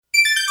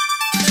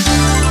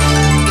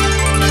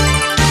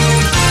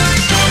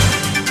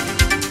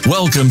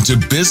Welcome to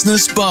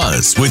Business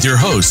Buzz with your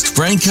host,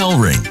 Frank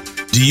Hellring.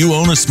 Do you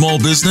own a small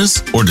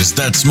business, or does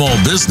that small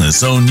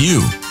business own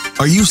you?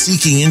 Are you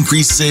seeking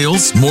increased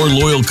sales, more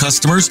loyal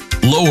customers,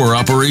 lower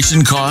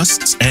operation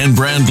costs, and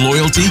brand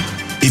loyalty?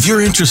 If you're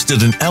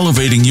interested in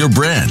elevating your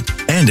brand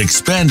and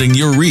expanding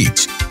your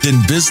reach,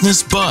 then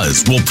Business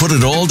Buzz will put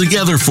it all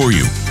together for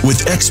you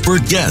with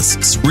expert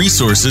guests,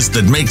 resources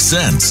that make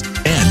sense,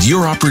 and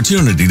your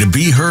opportunity to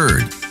be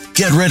heard.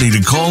 Get ready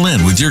to call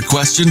in with your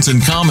questions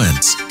and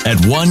comments at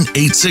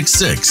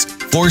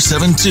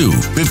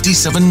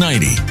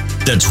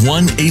 1-866-472-5790. That's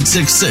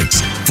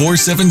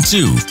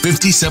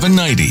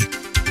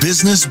 1-866-472-5790.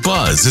 Business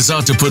Buzz is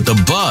out to put the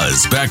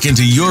buzz back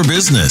into your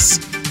business.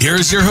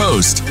 Here's your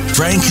host,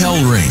 Frank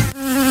Hellring.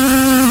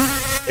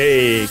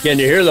 Hey, can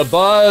you hear the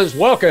buzz?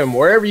 Welcome,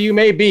 wherever you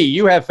may be.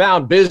 You have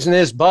found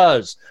Business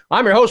Buzz.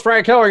 I'm your host,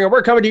 Frank Hellring, and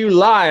we're coming to you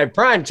live,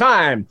 prime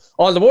time,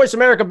 on the Voice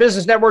America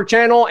Business Network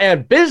channel.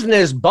 And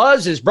Business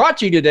Buzz is brought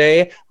to you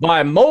today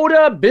by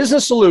Moda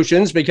Business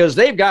Solutions, because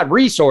they've got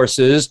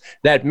resources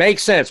that make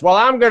sense. Well,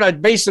 I'm going to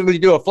basically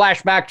do a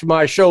flashback to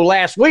my show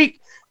last week.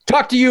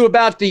 Talk to you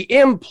about the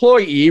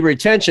employee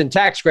retention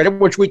tax credit,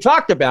 which we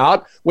talked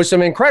about with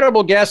some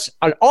incredible guests,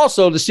 and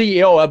also the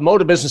CEO of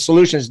Moda Business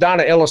Solutions,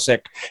 Donna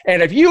Ilisic.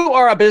 And if you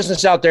are a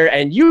business out there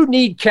and you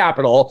need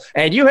capital,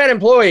 and you had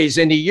employees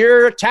in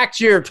the tax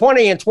year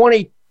 20 and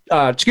 21,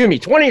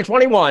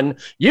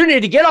 you need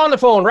to get on the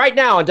phone right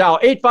now and dial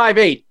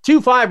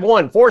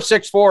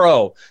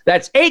 858-251-4640.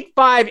 That's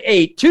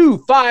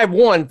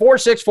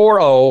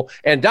 858-251-4640.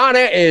 And Donna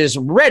is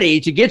ready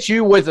to get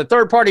you with a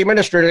third-party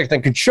administrator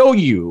that can show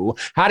you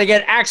how to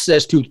get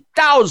access to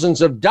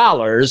thousands of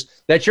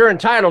dollars that you're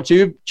entitled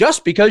to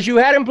just because you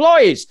had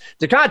employees.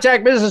 To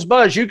contact Business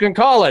Buzz, you can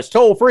call us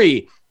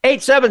toll-free,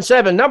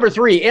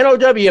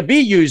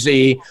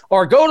 877-3-NOWBUZ,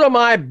 or go to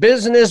my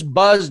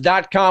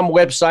businessbuzz.com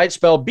website,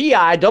 spelled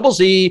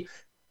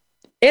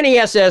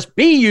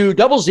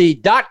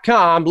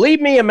BIZZNESSBUZZ.com.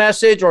 Leave me a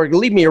message or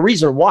leave me a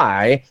reason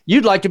why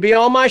you'd like to be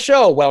on my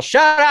show. Well,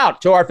 shout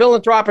out to our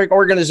philanthropic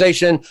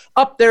organization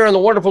up there in the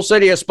wonderful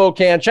city of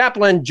Spokane.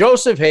 Chaplain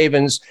Joseph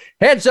Havens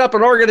heads up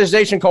an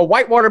organization called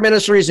Whitewater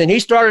Ministries, and he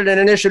started an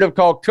initiative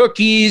called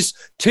Cookies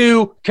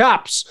to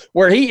Cops,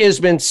 where he has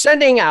been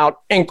sending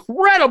out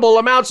incredible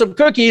amounts of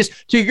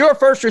cookies to your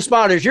first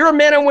responders, your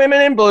men and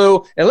women in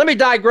blue. And let me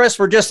digress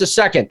for just a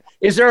second.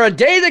 Is there a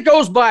day that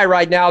goes by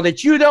right now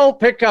that you don't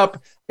pick up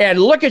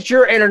and look at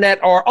your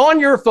internet or on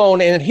your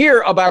phone and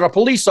hear about a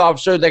police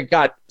officer that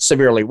got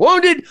severely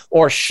wounded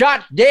or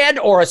shot dead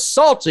or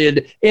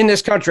assaulted in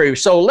this country?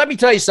 So let me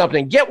tell you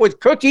something. Get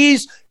with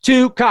Cookies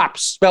to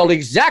Cops, spelled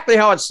exactly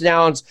how it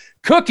sounds.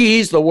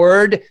 Cookies, the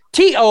word,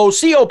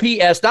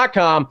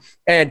 TOCOPS.com.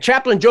 And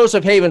Chaplain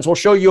Joseph Havens will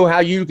show you how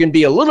you can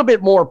be a little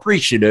bit more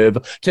appreciative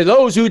to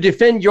those who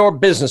defend your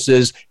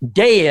businesses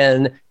day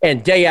in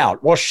and day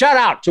out. Well, shout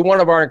out to one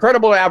of our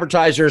incredible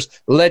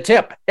advertisers,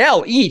 Letip,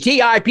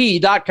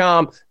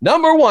 LETIP.com,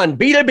 number one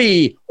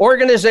B2B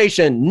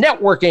organization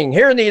networking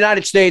here in the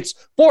United States,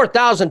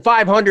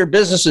 4,500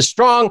 businesses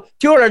strong,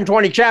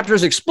 220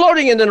 chapters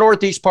exploding in the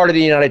northeast part of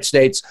the United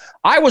States.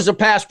 I was a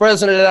past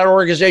president of that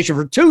organization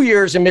for 2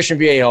 years in Mission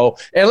Viejo.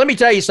 And let me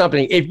tell you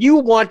something. If you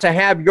want to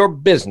have your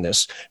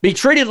business be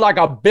treated like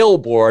a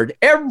billboard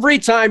every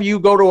time you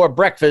go to a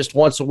breakfast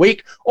once a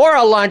week or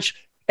a lunch,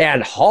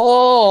 and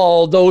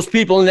all those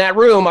people in that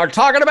room are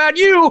talking about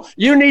you,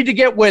 you need to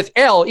get with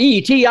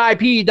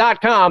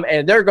LETIP.com,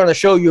 and they're going to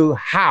show you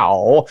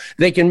how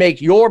they can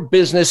make your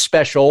business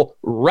special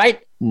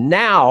right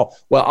now.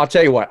 Well, I'll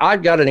tell you what,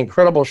 I've got an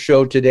incredible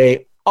show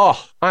today.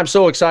 Oh, I'm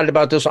so excited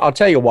about this. I'll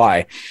tell you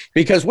why.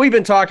 Because we've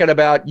been talking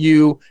about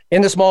you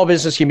in the small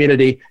business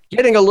community,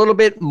 getting a little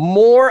bit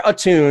more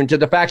attuned to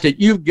the fact that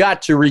you've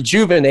got to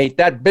rejuvenate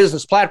that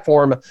business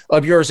platform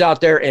of yours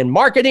out there in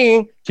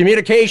marketing,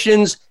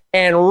 communications,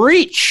 and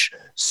reach.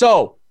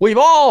 So we've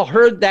all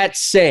heard that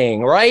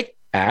saying, right?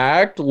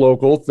 Act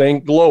local,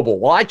 think global.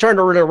 Well, I turned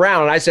it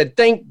around and I said,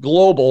 think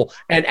global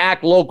and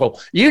act local.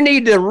 You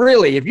need to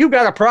really, if you've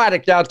got a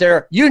product out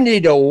there, you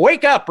need to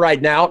wake up right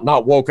now,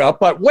 not woke up,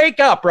 but wake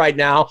up right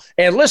now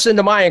and listen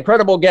to my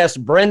incredible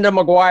guest, Brenda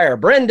McGuire.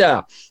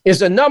 Brenda is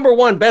the number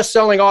one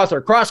best-selling author,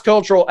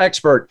 cross-cultural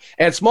expert,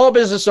 and small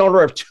business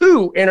owner of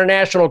 2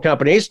 international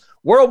companies,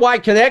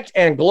 Worldwide Connect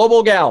and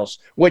Global Gals,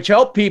 which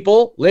help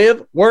people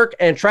live, work,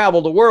 and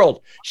travel the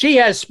world. She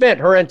has spent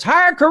her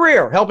entire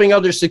career helping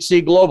others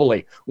succeed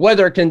globally,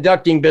 whether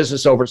conducting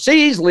business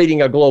overseas,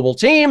 leading a global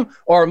team,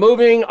 or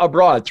moving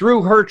abroad.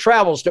 Through her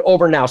travels to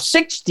over now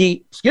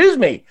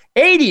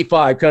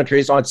 85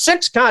 countries on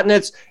 6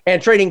 continents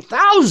and training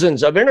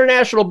thousands of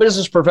international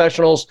business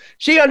professionals,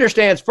 she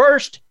understands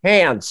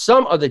firsthand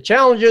some of the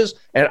challenges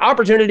and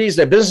opportunities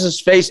that businesses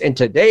face in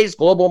today's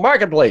global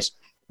marketplace.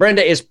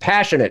 Brenda is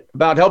passionate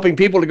about helping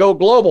people to go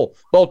global,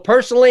 both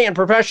personally and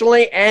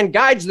professionally, and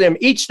guides them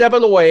each step of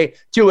the way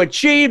to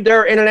achieve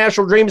their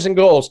international dreams and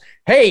goals.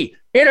 Hey,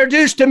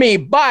 introduced to me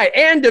by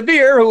Ann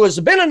DeVere, who has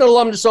been an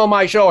alumnus on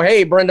my show.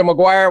 Hey, Brenda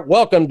McGuire,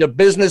 welcome to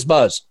Business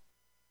Buzz.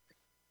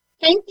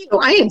 Thank you.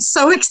 I am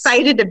so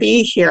excited to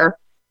be here.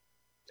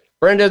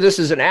 Brenda, this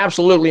is an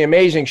absolutely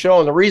amazing show.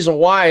 And the reason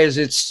why is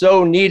it's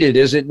so needed,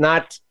 is it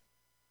not?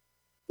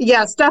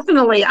 Yes,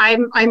 definitely.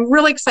 I'm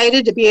really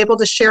excited to be able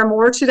to share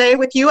more today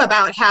with you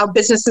about how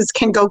businesses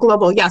can go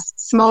global. Yes,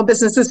 small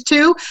businesses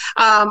too.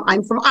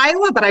 I'm from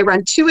Iowa, but I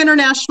run 2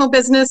 international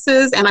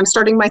businesses, and I'm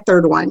starting my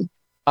 3rd one.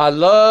 I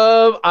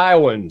love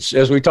Iowans,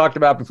 as we talked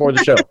about before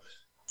the show.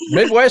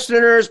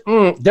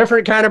 Midwesterners,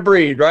 different kind of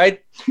breed,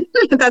 right?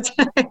 That's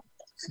right.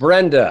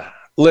 Brenda,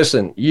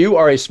 listen, you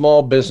are a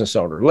small business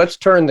owner. Let's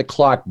turn the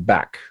clock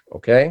back,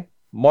 okay?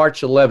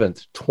 March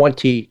 11th,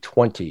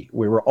 2020,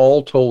 we were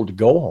all told to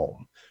go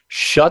home,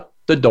 shut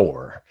the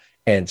door,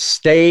 and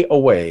stay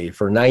away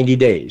for 90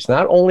 days.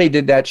 Not only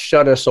did that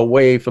shut us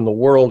away from the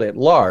world at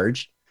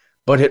large,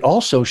 but it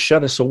also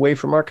shut us away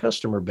from our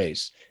customer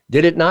base.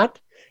 Did it not?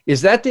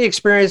 Is that the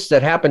experience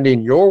that happened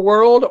in your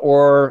world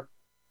or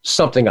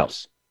something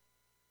else?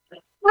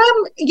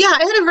 Yeah,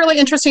 I had a really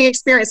interesting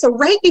experience. So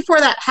right before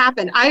that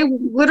happened, I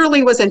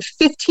literally was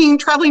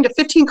traveling to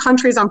 15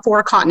 countries on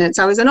 4 continents.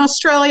 I was in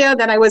Australia,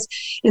 then I was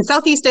in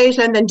Southeast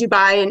Asia, and then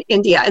Dubai and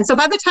India. And so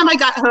by the time I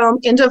got home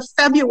into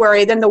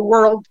February, then the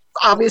world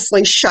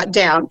obviously shut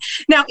down.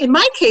 Now, in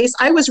my case,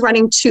 I was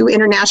running 2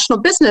 international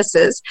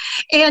businesses.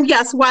 And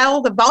yes,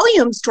 while the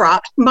volumes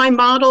dropped, my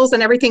models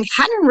and everything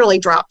hadn't really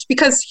dropped,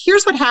 because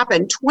here's what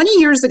happened. 20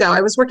 years ago,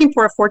 I was working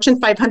for a Fortune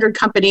 500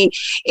 company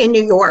in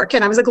New York,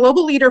 and I was a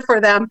global leader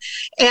for them.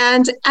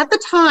 And at the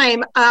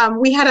time,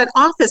 we had an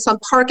office on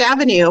Park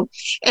Avenue,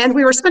 and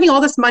we were spending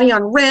all this money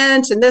on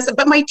rent and this,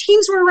 but my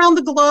teams were around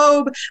the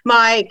globe,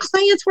 my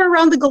clients were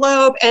around the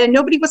globe, and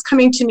nobody was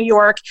coming to New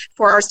York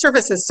for our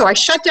services. So I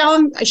shut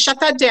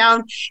that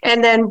down,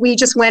 and then we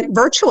just went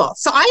virtual.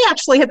 So I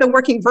actually have been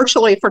working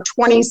virtually for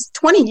 20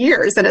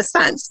 years in a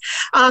sense.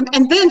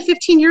 And then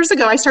 15 years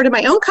ago, I started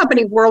my own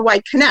company,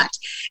 Worldwide Connect.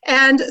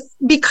 And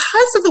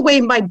because of the way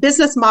my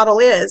business model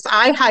is,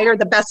 I hire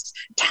the best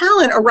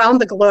talent around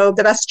the globe,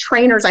 the best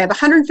trainers. I have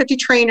 150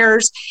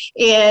 trainers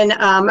in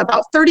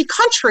about 30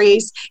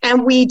 countries,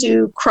 and we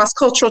do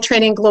cross-cultural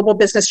training, global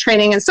business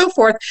training, and so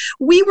forth.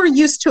 We were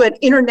used to an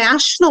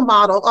international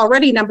model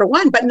already, number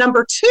one, but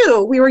number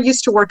 2, we were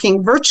used to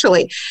working virtually.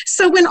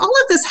 So when all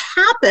of this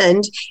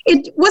happened,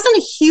 it wasn't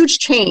a huge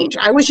change.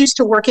 I was used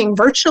to working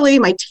virtually.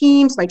 My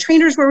teams, my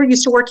trainers were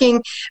used to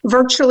working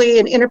virtually,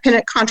 and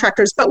independent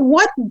contractors. But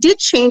what did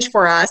change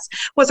for us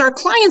was our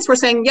clients were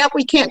saying, yep,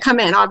 we can't come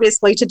in,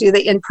 obviously, to do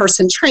the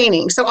in-person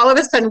training. So all of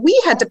a sudden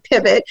we had to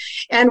pivot,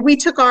 and we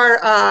took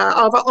our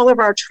all of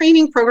our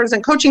training programs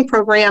and coaching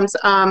programs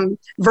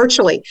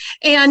virtually.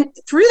 And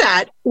through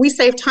that, we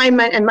saved time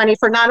and money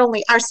for not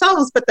only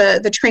ourselves, but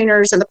the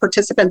trainers and the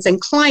participants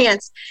and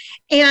clients.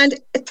 And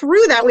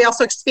through that, we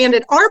also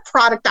expanded our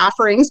product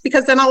offerings,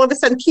 because then all of a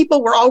sudden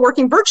people were all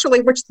working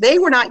virtually, which they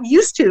were not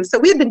used to. So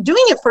we had been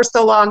doing it for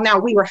so long. Now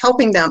we were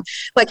helping them,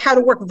 like how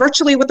to work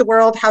virtually with the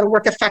world, how to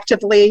work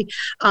effectively,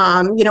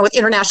 with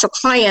international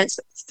clients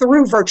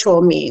through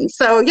virtual means.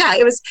 So yeah,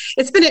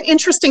 it's been an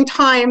interesting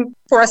time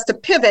for us to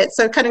pivot.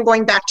 So kind of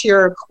going back to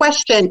your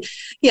question,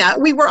 yeah,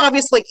 we were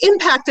obviously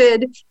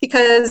impacted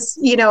because,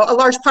 a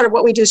large part of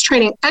what we do is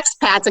training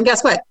expats. And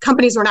guess what?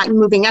 Companies were not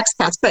moving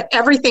expats, but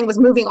everything was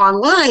moving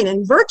online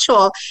and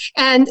virtual.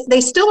 And they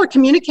still were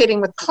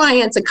communicating with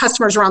clients and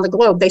customers around the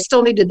globe. They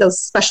still needed those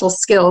special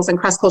skills and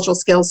cross-cultural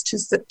skills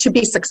to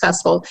be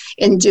successful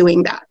in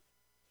doing that.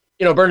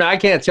 Brenda, I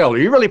can't tell. Are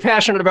you really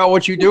passionate about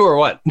what you do or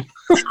what?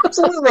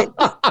 Absolutely.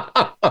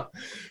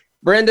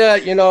 Brenda,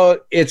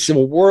 it's a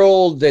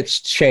world that's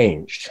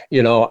changed.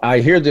 I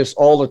hear this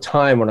all the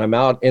time when I'm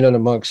out in and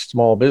amongst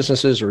small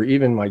businesses, or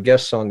even my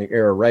guests on the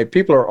air, right?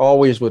 People are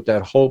always with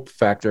that hope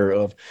factor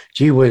of,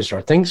 gee whiz,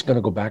 are things going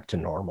to go back to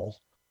normal?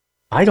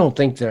 I don't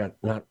think that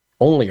not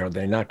only are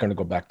they not going to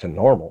go back to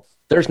normal,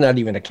 there's not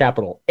even a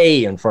capital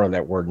A in front of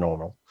that word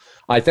normal.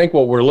 I think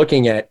what we're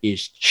looking at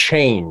is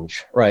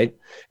change, right?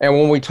 And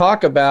when we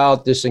talk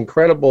about this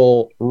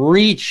incredible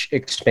reach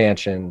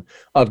expansion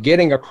of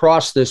getting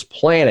across this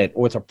planet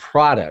with a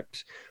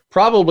product,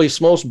 probably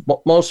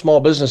most small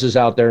businesses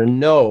out there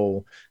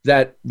know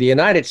that the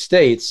United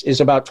States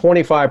is about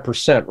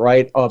 25%,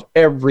 right, of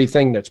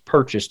everything that's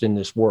purchased in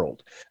this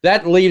world.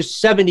 That leaves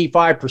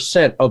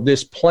 75% of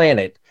this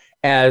planet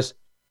as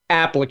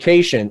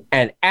application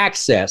and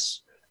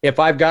access if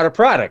I've got a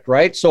product,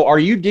 right? So are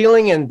you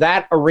dealing in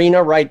that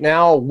arena right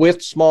now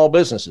with small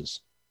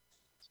businesses?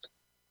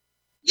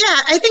 Yeah,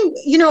 I think,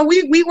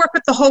 we work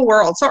with the whole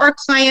world. So our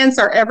clients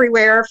are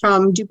everywhere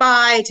from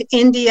Dubai to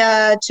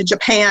India to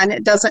Japan.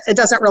 It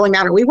doesn't really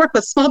matter. We work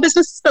with small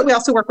businesses, but we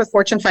also work with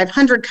Fortune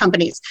 500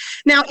 companies.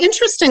 Now,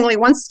 interestingly,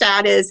 one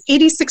stat is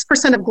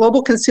 86% of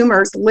global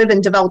consumers live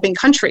in developing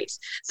countries.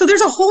 So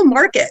there's a whole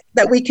market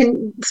that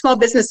small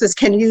businesses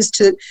can use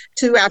to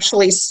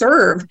actually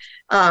serve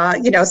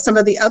some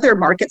of the other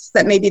markets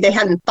that maybe they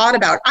hadn't thought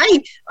about.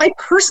 I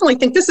personally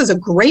think this is a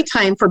great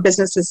time for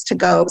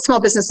small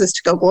businesses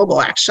to go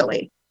global,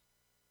 actually.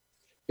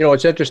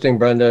 What's interesting,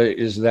 Brenda,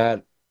 is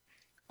that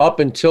up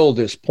until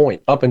this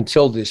point, up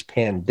until this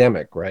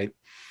pandemic, right,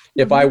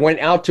 if I went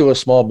out to a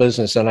small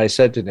business and I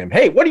said to them,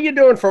 hey, what are you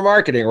doing for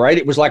marketing, right?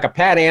 It was like a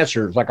pat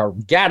answer. It was like a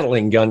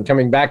Gatling gun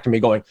coming back to me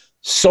going,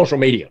 social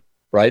media,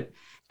 right?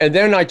 And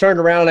then I turned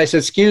around and I said,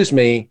 excuse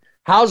me,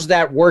 how's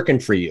that working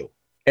for you?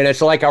 And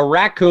it's like a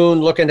raccoon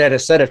looking at a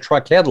set of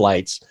truck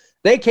headlights.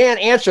 They can't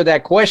answer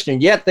that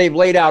question, yet they've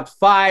laid out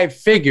 5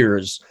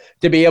 figures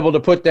to be able to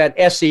put that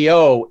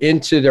SEO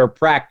into their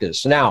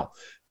practice. Now,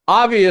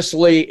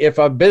 obviously, if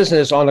a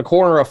business on the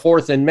corner of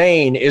 4th and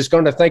Main is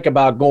going to think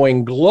about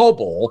going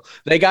global,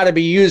 they got to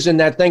be using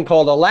that thing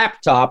called a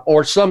laptop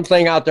or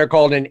something out there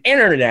called an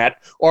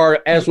internet, or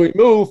as we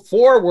move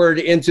forward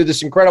into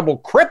this incredible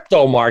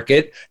crypto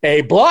market,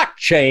 a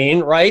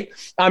blockchain, right?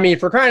 I mean,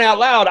 for crying out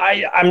loud,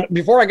 I'm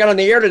before I got on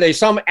the air today,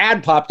 some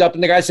ad popped up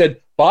and the guy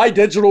said, buy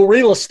digital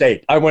real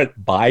estate. I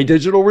went, buy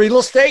digital real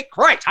estate?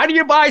 Christ, how do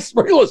you buy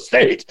real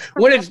estate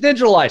when it's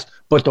digitalized?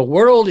 But the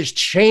world is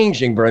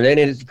changing, Brenda, and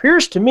it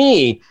appears to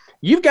me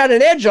you've got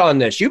an edge on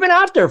this. You've been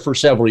out there for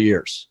several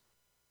years.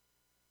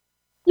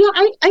 Yeah,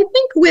 I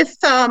think with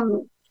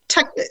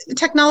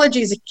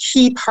technology is a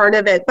key part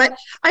of it. But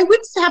I would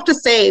have to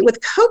say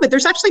with COVID,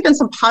 there's actually been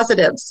some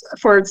positives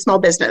for small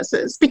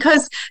businesses,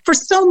 because for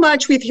so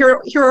much we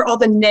hear all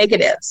the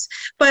negatives.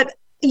 But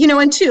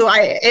and two,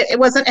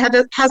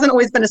 it hasn't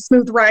always been a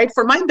smooth ride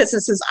for my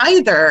businesses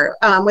either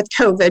with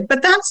COVID.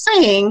 But that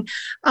saying,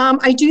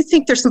 I do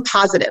think there's some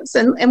positives.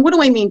 And what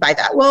do I mean by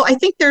that? Well, I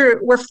think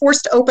we're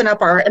forced to open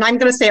up and I'm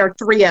going to say our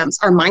 3 M's,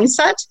 our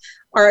mindset,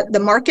 the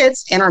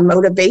markets, and our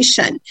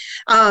motivation.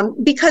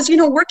 Because,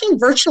 working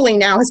virtually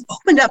now has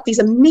opened up these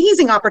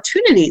amazing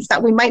opportunities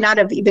that we might not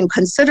have even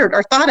considered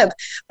or thought of.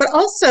 But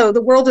also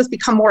the world has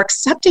become more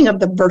accepting of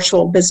the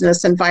virtual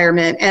business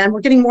environment, and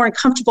we're getting more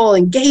comfortable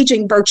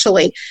engaging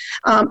virtually.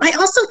 I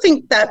also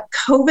think that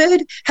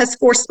COVID has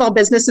forced small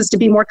businesses to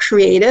be more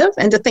creative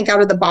and to think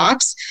out of the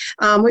box.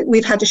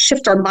 We've had to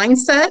shift our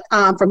mindset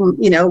from,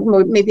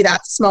 maybe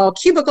that small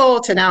cubicle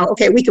to now,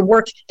 okay, we can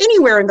work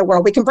anywhere in the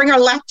world. We can bring our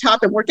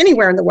laptop and work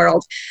anywhere in the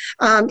world.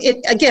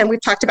 Again,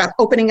 we've talked about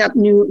opening up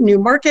new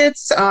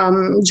markets,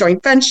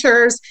 joint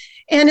ventures,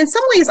 and in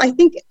some ways, I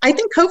think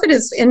COVID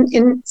has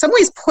in some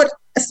ways put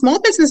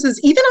small businesses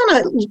even on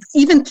an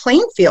even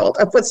playing field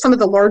with some of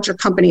the larger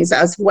companies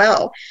as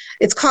well.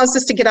 It's caused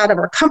us to get out of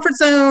our comfort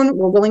zone.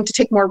 We're willing to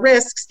take more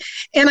risks.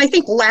 And I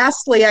think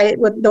lastly,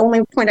 the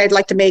only point I'd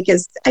like to make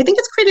is I think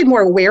it's created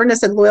more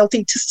awareness and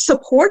loyalty to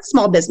support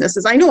small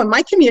businesses. I know in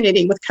my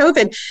community with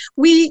COVID,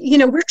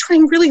 we're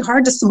trying really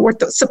hard to support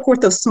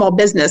those small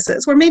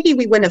businesses where maybe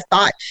we wouldn't have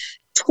thought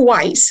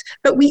twice,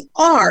 but we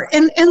are.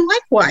 And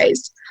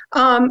likewise,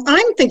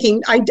 I'm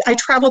thinking, I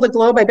travel the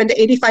globe. I've been to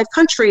 85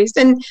 countries,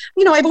 and,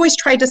 I've always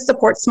tried to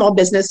support small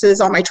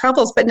businesses on my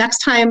travels. But next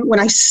time when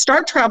I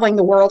start traveling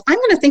the world, I'm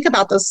going to think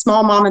about those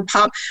small mom and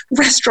pop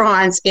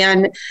restaurants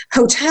and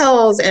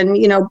hotels and,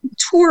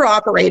 tour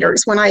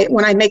operators when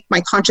I make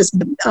my conscious,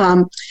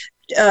 when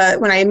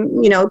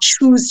I,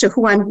 choose to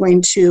who I'm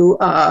going to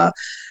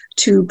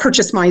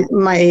purchase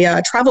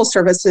my travel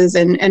services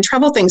and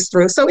travel things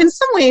through. So in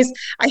some ways,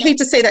 I hate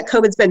to say that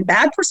COVID's been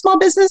bad for small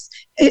business.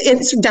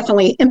 It's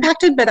definitely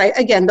impacted, but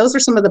again, those are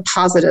some of the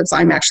positives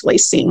I'm actually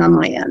seeing on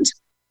my end.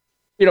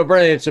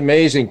 Brenda, it's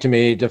amazing to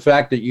me the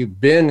fact that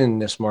you've been in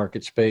this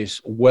market space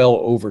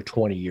well over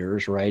 20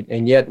 years, right?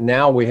 And yet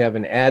now we have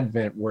an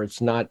advent where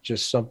it's not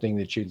just something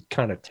that you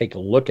kind of take a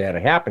look at,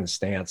 a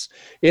happenstance.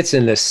 It's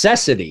a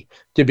necessity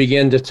to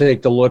begin to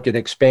take the look at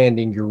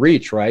expanding your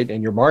reach, right?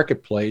 And your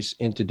marketplace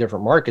into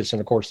different markets. And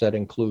of course, that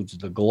includes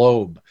the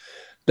globe.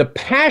 The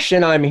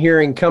passion I'm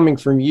hearing coming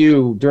from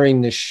you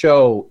during this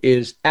show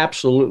is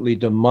absolutely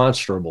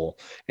demonstrable.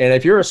 And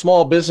if you're a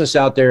small business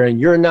out there and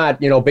you're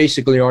not,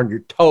 basically on your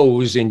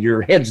toes and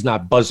your head's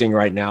not buzzing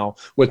right now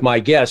with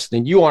my guest,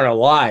 then you aren't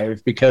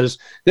alive, because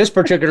this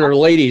particular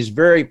lady is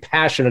very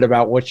passionate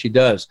about what she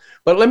does.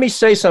 But let me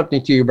say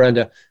something to you,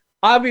 Brenda.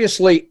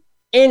 Obviously,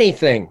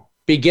 anything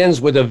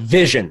begins with a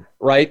vision,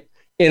 right?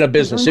 In a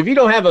business. If you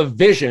don't have a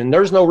vision,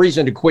 there's no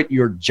reason to quit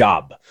your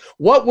job.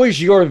 What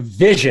was your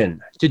vision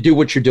to do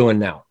what you're doing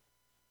now?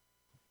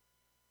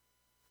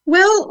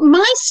 Well,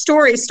 my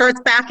story starts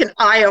back in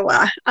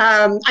Iowa.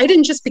 I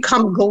didn't just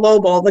become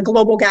the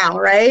global gal,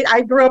 right?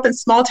 I grew up in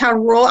small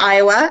town, rural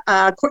Iowa.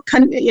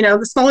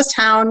 The smallest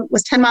town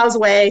was 10 miles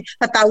away,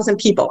 1,000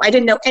 people. I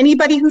didn't know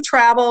anybody who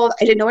traveled.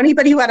 I didn't know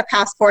anybody who had a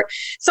passport.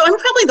 So I'm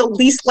probably the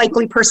least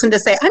likely person to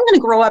say, I'm going to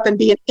grow up and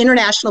be an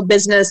international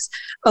business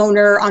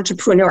owner,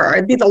 entrepreneur.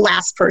 I'd be the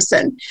last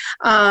person.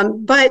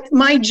 But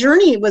my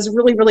journey was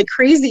really, really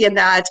crazy in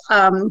that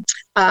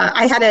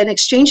I had an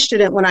exchange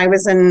student when I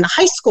was in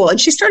high school, and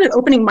she started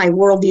opening my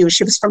worldview.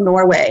 She was from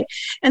Norway.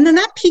 And then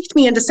that piqued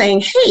me into saying,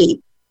 hey,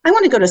 I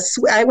want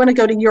to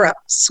go to Europe,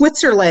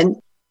 Switzerland,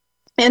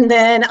 And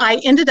then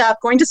I ended up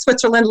going to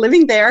Switzerland,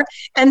 living there.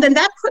 And then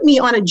that put me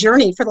on a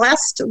journey for the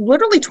last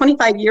literally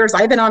 25 years.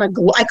 I've been on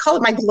I call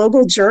it my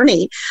global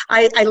journey.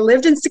 I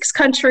lived in 6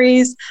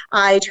 countries.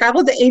 I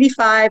traveled to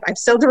 85. I've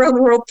sailed around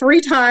the world 3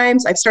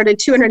 times. I've started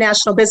 2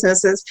 international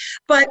businesses.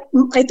 But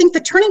I think the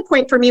turning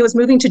point for me was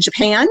moving to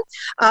Japan.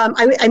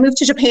 I moved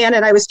to Japan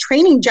and I was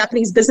training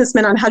Japanese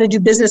businessmen on how to do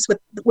business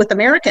with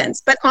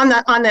Americans. But on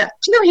the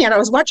other hand, I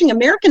was watching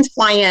Americans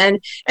fly in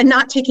and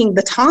not taking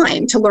the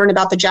time to learn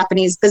about the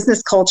Japanese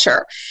business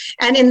culture.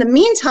 And in the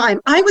meantime,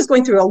 I was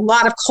going through a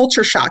lot of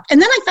culture shock.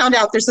 And then I found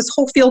out there's this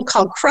whole field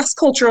called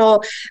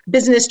cross-cultural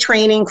business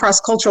training,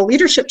 cross-cultural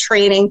leadership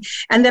training.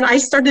 And then I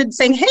started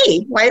saying, hey,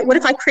 what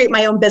if I create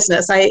my own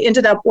business? I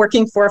ended up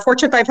working for a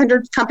Fortune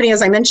 500 company,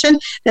 as I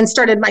mentioned, then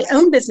started my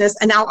own business.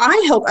 And now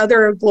I help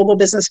other global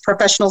business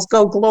professionals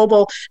go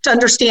global to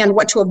understand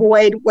what to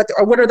avoid, what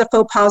are the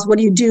faux pas, what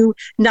do you do,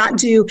 not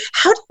do,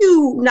 how do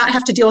you not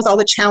have to deal with all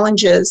the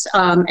challenges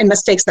and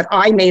mistakes that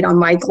I made on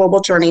my global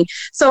journey.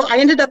 So I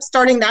ended up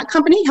starting that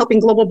company, helping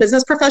global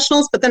business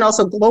professionals, but then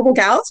also Global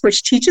Gals,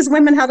 which teaches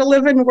women how to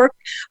live and work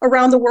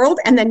around the world.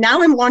 And then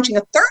now I'm launching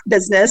a third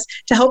business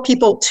to help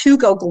people to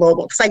go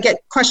global. Because I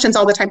get questions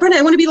all the time. Brenda,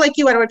 I want to be like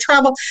you. I want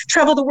to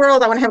travel the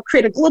world. I want to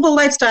create a global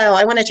lifestyle.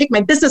 I want to take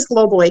my business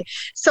globally.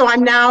 So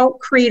I'm now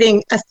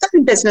creating a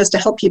third business to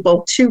help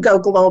people to go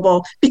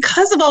global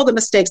because of all the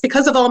mistakes,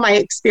 because of all my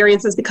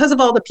experiences, because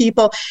of all the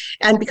people,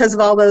 and because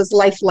of all those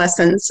life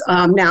lessons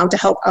now to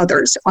help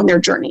others on their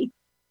journey.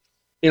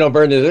 You know,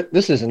 Brenda,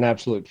 this is an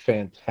absolute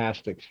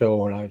fantastic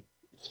show, and I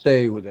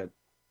say with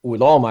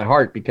all my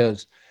heart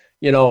because,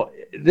 you know,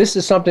 this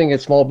is something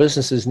that small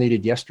businesses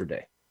needed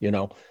yesterday. You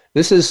know,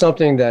 this is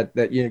something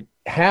that you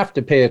have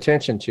to pay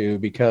attention to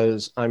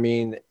because, I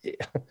mean,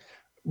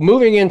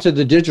 moving into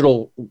the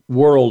digital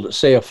world,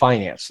 say, of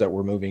finance that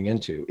we're moving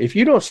into, if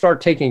you don't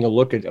start taking a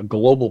look at a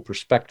global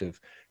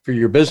perspective for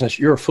your business,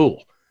 you're a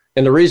fool.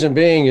 And the reason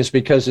being is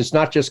because it's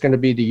not just going to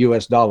be the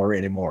US dollar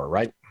anymore,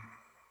 right?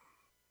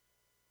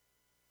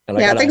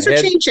 Yeah, things are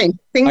changing.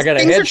 I got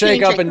a head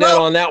shake up and down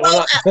on that one.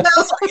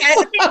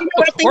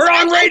 We're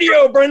on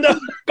radio, Brenda.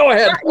 Go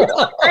ahead.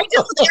 I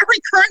deal with every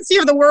currency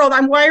of the world.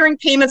 I'm wiring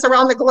payments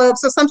around the globe.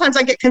 So sometimes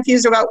I get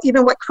confused about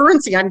even what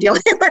currency I'm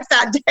dealing with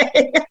that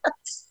day.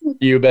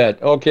 You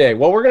bet. Okay.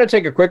 Well, we're going to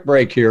take a quick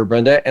break here,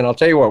 Brenda. And I'll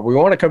tell you what, we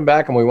want to come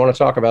back and we want to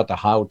talk about the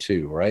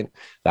how-to, right?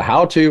 The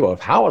how-to of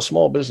how a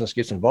small business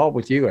gets involved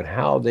with you and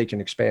how they can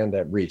expand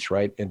that reach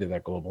right into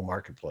that global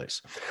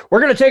marketplace.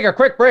 We're going to take a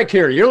quick break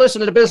here. You're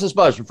listening to Business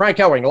Buzz with Frank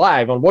Hellring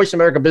live on Voice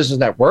America Business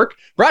Network,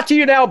 brought to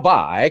you now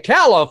by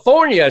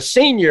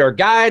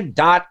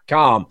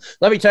CaliforniaSeniorGuide.com.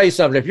 Let me tell you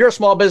something. If you're a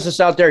small business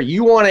out there,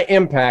 you want to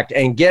impact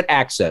and get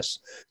access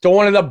to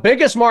one of the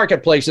biggest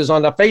marketplaces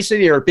on the face of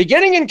the earth,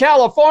 beginning in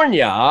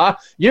California,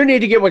 you need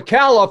to get with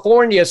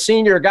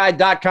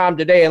CaliforniaSeniorGuide.com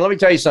today. And let me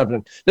tell you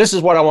something. This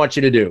is what I want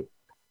you to do.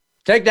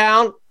 Take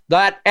down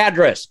that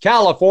address,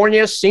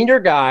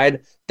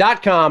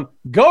 CaliforniaSeniorGuide.com.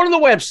 Go to the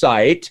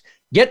website,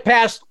 get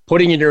past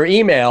putting in your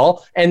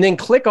email, and then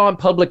click on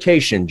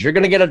publications. You're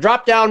going to get a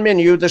drop-down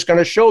menu that's going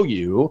to show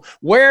you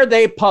where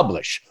they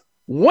publish.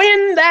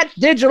 When that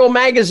digital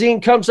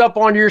magazine comes up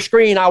on your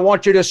screen, I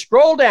want you to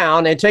scroll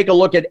down and take a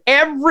look at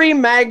every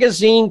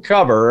magazine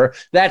cover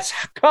that's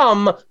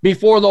come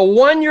before the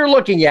one you're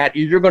looking at.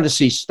 You're going to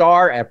see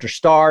star after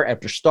star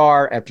after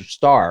star after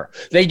star.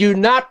 They do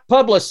not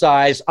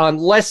publicize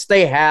unless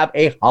they have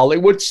a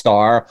Hollywood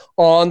star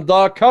on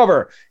the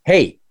cover.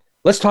 Hey,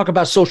 let's talk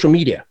about social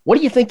media. What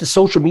do you think the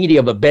social media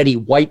of a Betty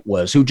White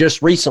was, who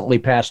just recently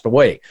passed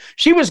away?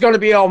 She was going to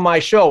be on my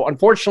show.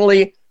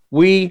 Unfortunately,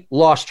 we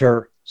lost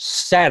her.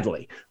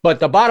 Sadly. But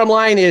the bottom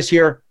line is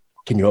here,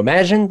 can you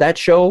imagine that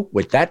show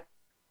with that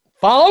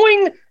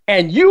following?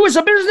 And you as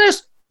a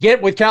business,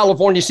 get with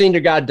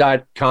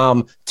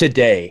CaliforniaSeniorGuide.com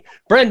today.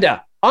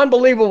 Brenda,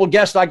 unbelievable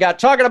guest I got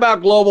talking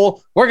about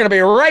global. We're going to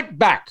be right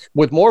back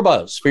with more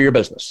buzz for your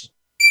business.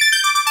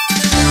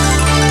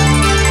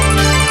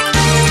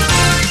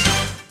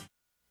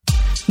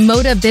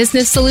 Moda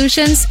Business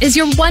Solutions is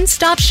your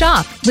one-stop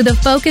shop with a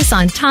focus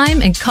on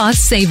time and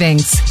cost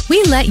savings.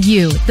 We let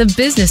you, the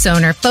business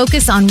owner,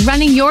 focus on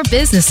running your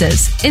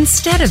businesses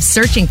instead of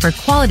searching for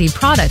quality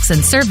products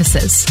and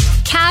services.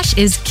 Cash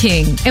is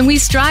king, and we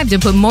strive to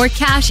put more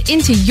cash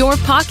into your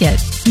pocket.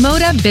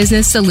 Moda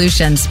Business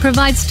Solutions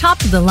provides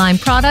top-of-the-line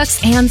products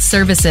and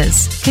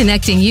services,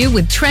 connecting you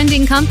with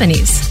trending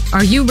companies.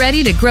 Are you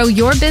ready to grow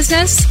your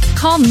business?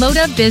 Call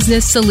Moda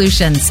Business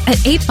Solutions at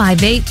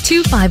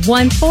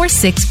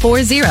 858-251-4640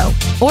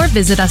 or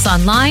visit us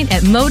online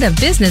at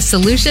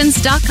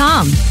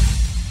modabusinesssolutions.com.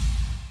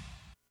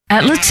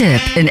 At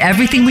LaTip, in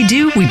everything we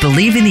do, we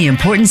believe in the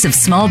importance of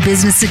small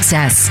business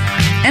success.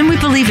 And we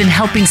believe in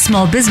helping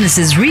small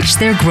businesses reach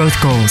their growth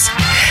goals.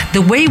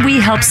 The way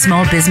we help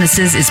small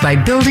businesses is by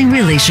building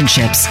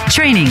relationships,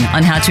 training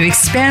on how to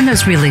expand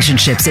those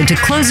relationships into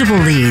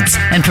closable leads,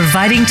 and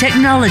providing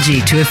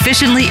technology to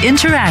efficiently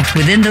interact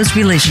within those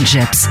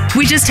relationships.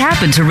 We just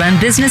happen to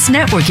run business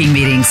networking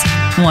meetings.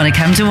 Want to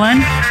come to one?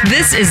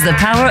 This is the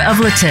power of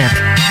LaTip.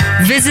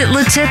 Visit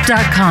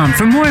latip.com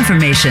for more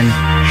information.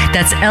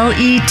 That's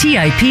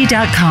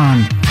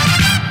LETIP.com.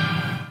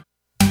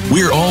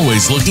 We're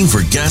always looking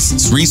for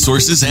guests,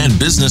 resources, and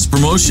business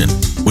promotion.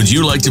 Would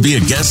you like to be a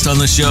guest on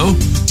the show?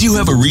 Do you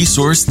have a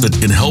resource that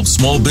can help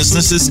small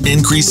businesses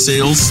increase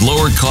sales,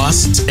 lower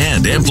costs,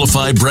 and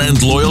amplify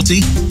brand loyalty?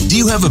 Do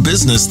you have a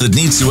business that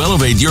needs to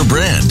elevate your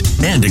brand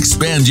and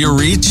expand your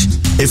reach?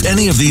 If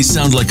any of these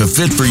sound like a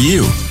fit for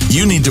you,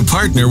 you need to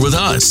partner with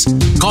us.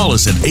 Call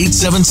us at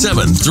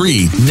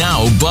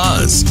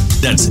 877-3-NOW-BUZZ.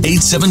 That's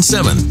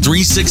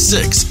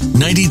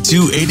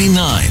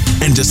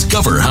 877-366-9289 and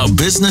discover how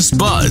Business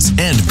Buzz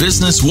and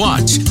Business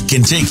Watch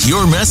can take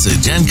your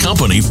message and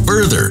company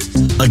further.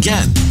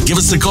 Again, give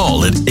us a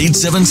call at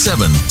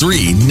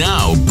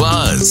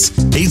 877-3-NOW-BUZZ.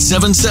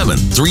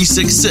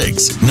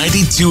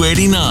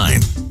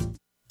 877-366-9289.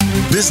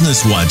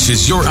 Business Watch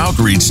is your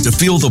outreach to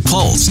feel the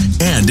pulse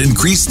and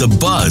increase the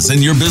buzz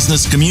in your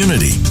business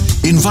community.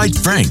 Invite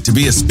Frank to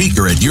be a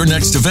speaker at your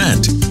next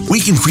event. We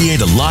can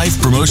create a live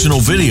promotional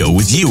video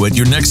with you at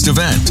your next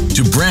event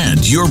to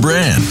brand your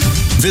brand.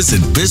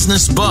 Visit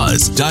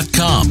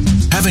businessbuzz.com.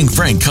 Having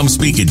Frank come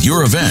speak at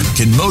your event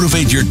can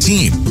motivate your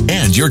team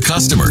and your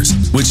customers,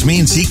 which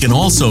means he can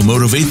also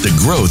motivate the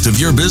growth of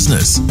your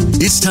business.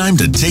 It's time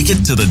to take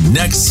it to the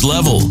next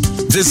level.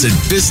 Visit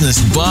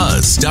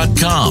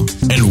businessbuzz.com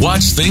and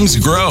watch things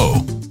grow.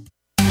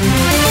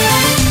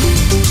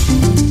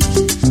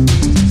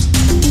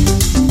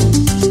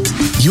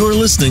 You're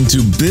listening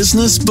to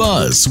Business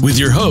Buzz with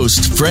your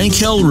host, Frank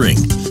Hellring.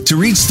 To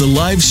reach the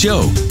live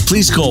show,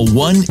 please call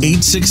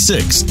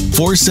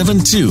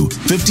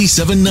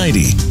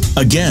 1-866-472-5790.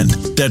 Again,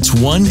 that's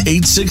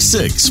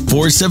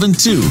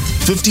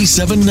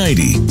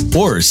 1-866-472-5790.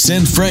 Or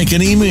send Frank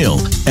an email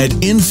at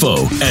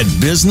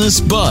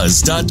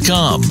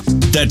info@businessbuzz.com.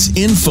 That's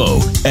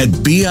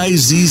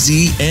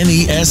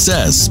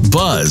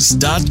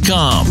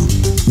info@BIZZNESS-buzz.com.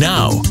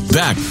 Now,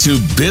 back to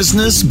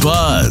Business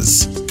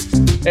Buzz.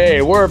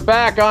 Hey, we're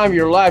back. I'm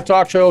your live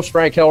talk show host,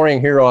 Frank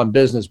Hellring, here on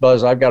Business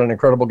Buzz. I've got an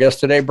incredible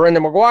guest today, Brenda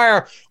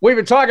McGuire. We've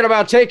been talking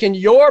about taking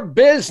your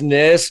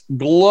business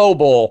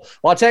global.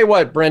 Well, I'll tell you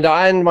what,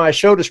 Brenda, in my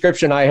show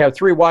description, I have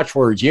 3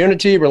 watchwords: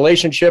 unity,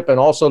 relationship, and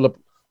also the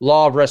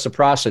law of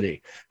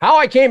reciprocity. How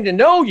I came to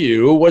know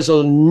you was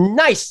a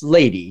nice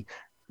lady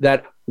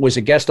that was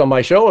a guest on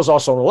my show, is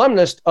also an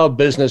alumnus of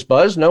Business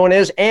Buzz, known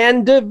as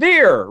Ann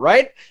DeVere,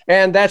 right?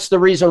 And that's the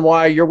reason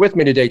why you're with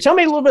me today. Tell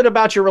me a little bit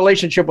about your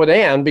relationship with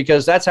Ann,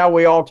 because that's how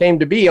we all came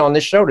to be on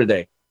this show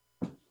today.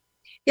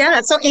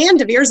 Yeah, so Ann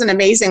DeVere is an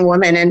amazing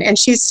woman, and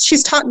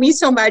she's taught me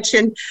so much.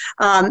 And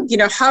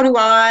how do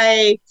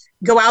I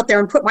go out there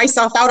and put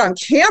myself out on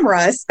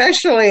camera,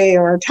 especially,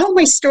 or tell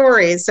my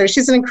stories. So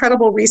she's an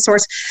incredible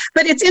resource.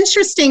 But it's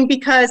interesting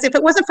because if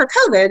it wasn't for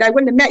COVID, I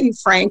wouldn't have met you,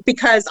 Frank,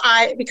 because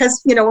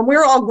when we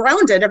were all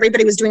grounded,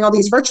 everybody was doing all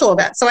these virtual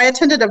events. So I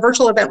attended a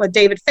virtual event with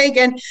David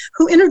Fagan,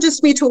 who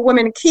introduced me to a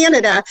woman in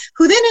Canada,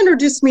 who then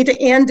introduced me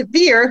to Ann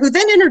DeVere, who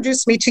then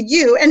introduced me to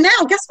you. And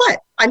now, guess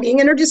what? I'm being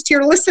introduced to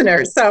your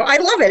listeners. So I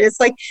love it. It's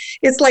like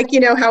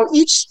how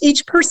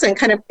each person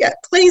kind of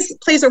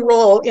plays a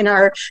role in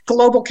our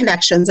global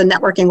connections and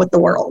networking with the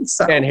world.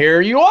 So, and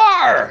here you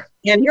are.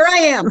 And here I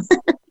am.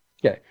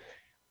 Okay.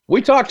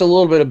 We talked a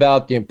little bit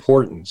about the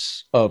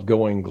importance of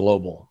going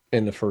global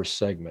in the first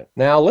segment.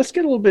 Now let's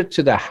get a little bit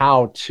to the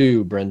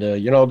how-to, Brenda.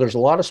 There's a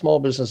lot of small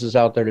businesses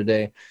out there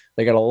today.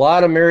 They got a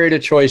lot of myriad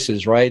of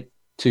choices, right,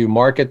 to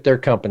market their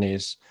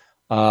companies.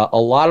 A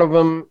lot of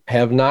them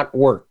have not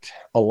worked.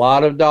 A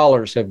lot of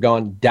dollars have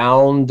gone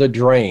down the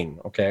drain,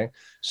 okay?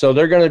 So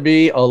they're going to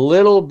be a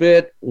little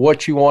bit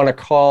what you want to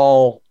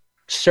call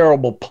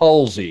cerebral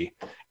palsy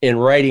in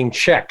writing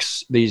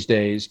checks these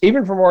days,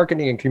 even for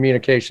marketing and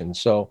communications.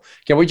 So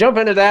can we jump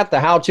into that, the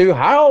how-to?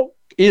 How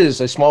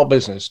is a small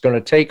business going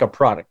to take a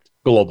product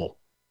global?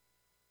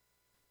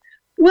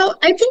 Well,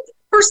 I think,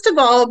 first of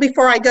all,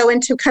 before I go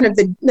into kind of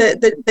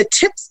the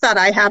tips that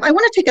I have, I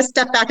want to take a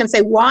step back and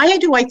say, why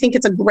do I think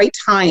it's a great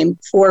time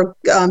for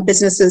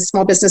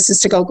small businesses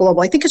to go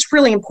global? I think it's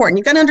really important.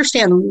 You've got to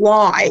understand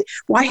why.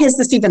 Why is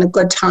this even a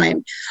good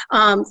time?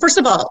 First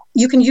of all,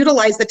 you can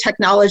utilize the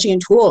technology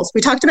and tools. We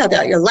talked about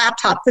that, your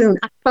laptop,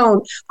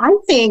 phone. I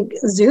think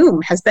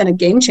Zoom has been a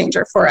game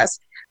changer for us.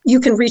 You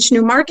can reach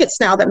new markets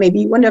now that maybe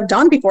you wouldn't have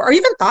done before or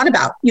even thought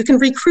about. You can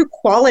recruit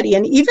quality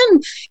and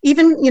even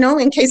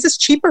in cases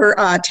cheaper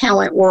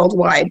talent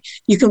worldwide.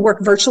 You can work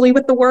virtually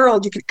with the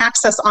world. You can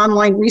access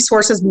online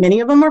resources. Many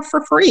of them are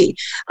for free.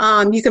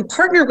 You can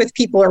partner with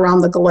people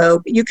around the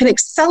globe. You can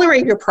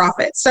accelerate your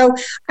profits. So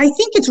I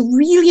think it's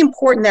really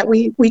important that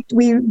we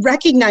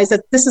recognize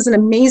that this is an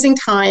amazing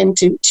time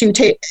to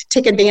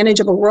take advantage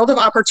of a world of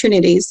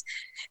opportunities.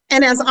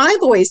 And as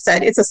I've always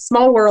said, it's a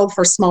small world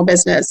for small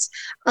business.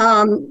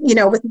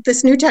 With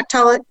this new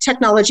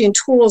technology and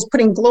tools,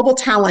 putting global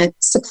talent,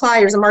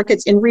 suppliers, and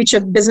markets in reach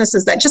of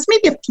businesses that just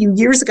maybe a few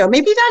years ago,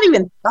 maybe not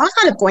even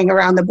thought of going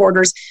around the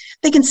borders,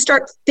 they can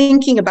start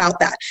thinking about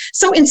that.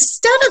 So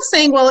instead of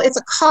saying, well, it's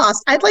a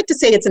cost, I'd like to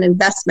say it's an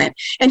investment.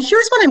 And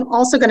here's what I'm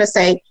also going to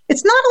say.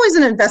 It's not always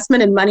an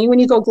investment in money when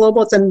you go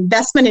global. It's an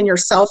investment in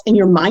yourself, in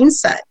your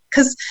mindset.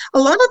 Because a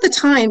lot of the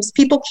times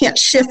people can't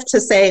shift to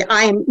say,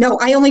 I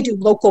only do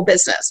local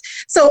business.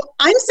 So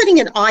I'm sitting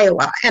in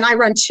Iowa and I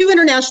run 2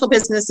 international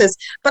businesses,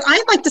 but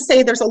I'd like to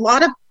say there's a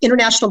lot of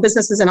international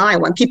businesses in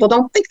Iowa and people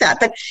don't think that.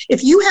 But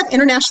if you have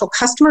international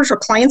customers or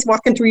clients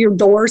walking through your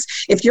doors,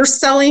 if you're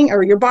selling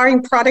or you're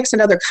buying products in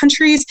other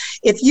countries,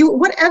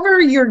 whatever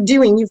you're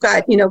doing, you've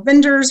got,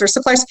 vendors or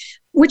suppliers,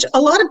 which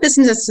a lot of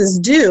businesses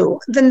do,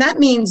 then that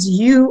means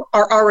you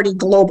are already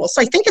global.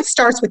 So I think it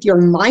starts with your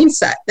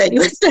mindset, that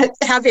you have to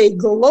have a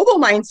global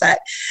mindset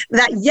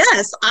that,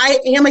 yes, I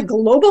am a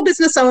global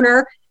business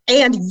owner,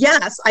 and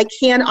yes, I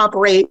can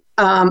operate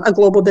a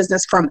global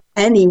business from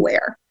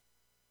anywhere.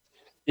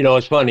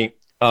 It's funny.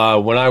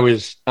 When I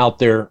was out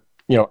there,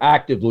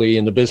 actively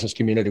in the business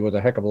community with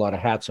a heck of a lot of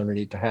hats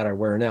underneath the hat I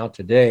wear now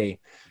today,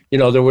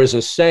 there was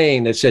a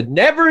saying that said,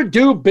 never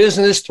do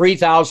business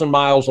 3,000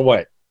 miles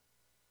away.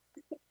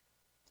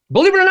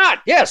 Believe it or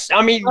not, yes.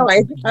 I mean,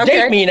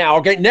 date me now,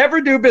 okay?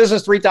 Never do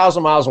business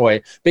 3,000 miles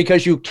away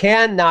because you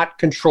cannot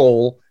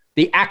control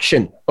the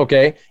action,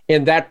 okay,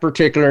 in that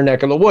particular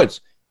neck of the woods.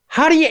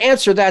 How do you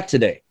answer that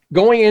today?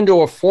 Going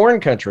into a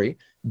foreign country,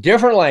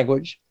 different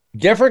language,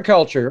 different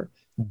culture,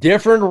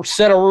 different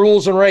set of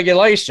rules and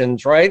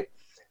regulations, right?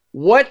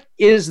 What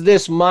is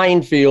this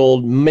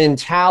minefield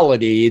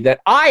mentality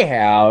that I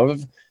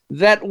have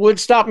that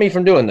would stop me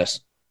from doing this?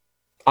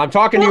 I'm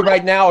talking to you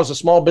right now as a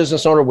small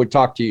business owner would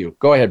talk to you.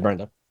 Go ahead,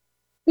 Brenda.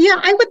 Yeah,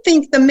 I would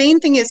think the main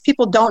thing is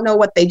people don't know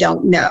what they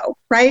don't know,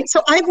 right?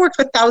 So I've worked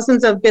with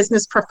thousands of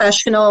business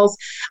professionals,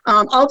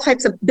 all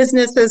types of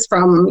businesses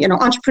from,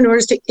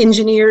 entrepreneurs to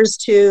engineers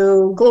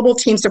to global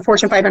teams to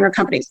Fortune 500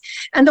 companies.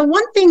 And the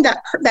one thing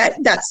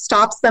that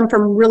stops them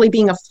from really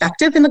being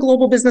effective in the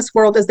global business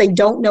world is they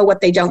don't know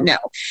what they don't know.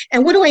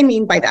 And what do I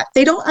mean by that?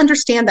 They don't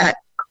understand that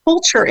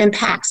culture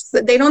impacts,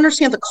 that they don't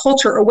understand the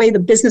culture or way the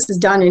business is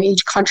done in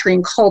each country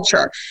and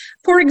culture.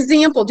 For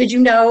example, did you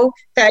know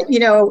that,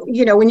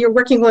 when you're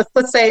working with,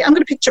 let's say, I'm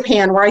going to pick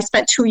Japan, where I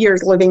spent 2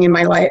 years living in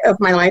my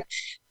life,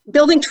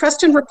 building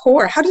trust and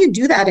rapport. How do you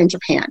do that in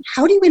Japan?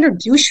 How do you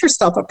introduce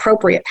yourself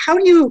appropriate? How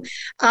do you,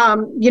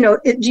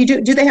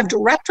 do they have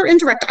direct or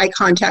indirect eye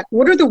contact?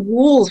 What are the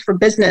rules for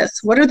business?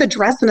 What are the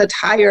dress and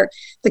attire,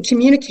 the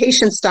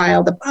communication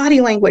style, the body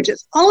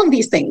languages, all of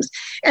these things?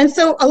 And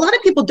so a lot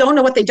of people don't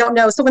know what they don't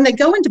know. So when they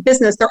go into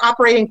business, they're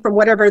operating from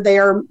whatever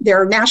their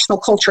national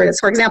culture is.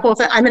 For example, if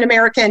I'm an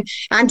American,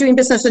 I'm doing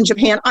business in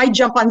Japan, I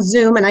jump on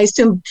Zoom and I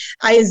assume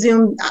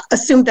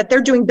that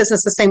they're doing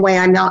business the same way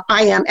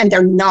I am, and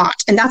they're not.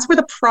 And that's where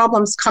the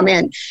problems come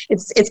in.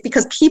 It's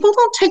because people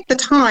don't take the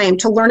time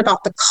to learn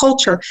about the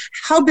culture,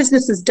 how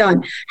business is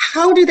done,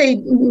 how do they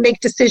make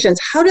decisions,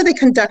 how do they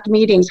conduct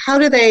meetings, how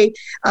do they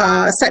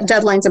set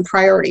deadlines and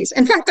priorities.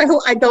 In fact,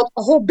 I built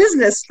a whole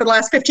business for the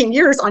last 15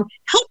 years on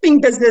helping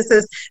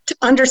businesses to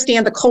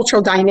understand the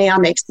cultural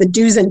dynamics, the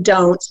do's and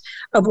don'ts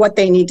of what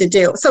they need to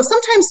do. So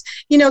sometimes,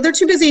 they're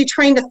too busy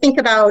trying to think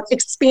about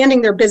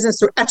expanding their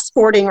business or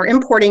exporting or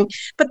importing,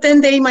 but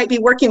then they might be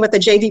working with a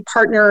JV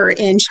partner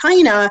in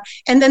China,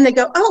 and then they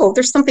go, oh,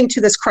 there's something to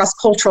this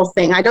cross-cultural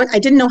thing. I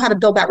didn't know how to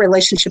build that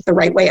relationship the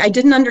right way. I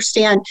didn't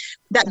understand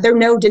that their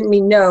no didn't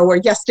mean no or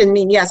yes didn't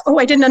mean yes. Oh,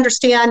 I didn't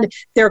understand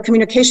their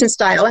communication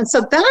style. And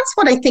so that's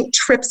what I think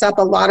trips up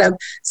a lot of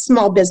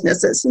small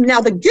businesses.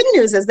 Now, the good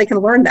news is they can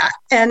learn that.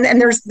 And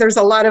there's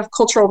a lot of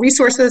cultural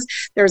resources.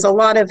 There's a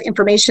lot of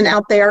information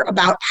out there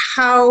about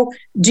how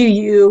do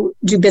you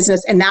do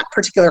business in that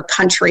particular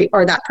country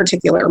or that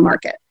particular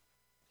market.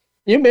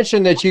 You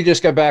mentioned that you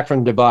just got back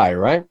from Dubai,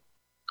 right?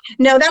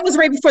 No, that was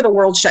right before the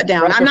world shut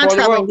down. I'm not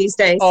traveling these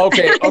days. Oh,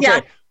 okay. Yeah.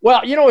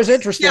 Well, it's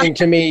interesting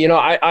to me.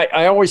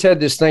 I always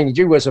had this thing to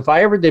do was if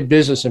I ever did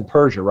business in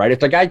Persia, right? If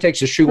the guy takes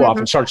his shoe off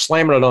and starts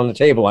slamming it on the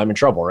table, I'm in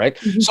trouble, right?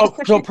 So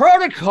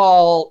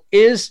protocol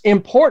is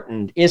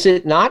important, is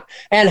it not?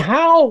 And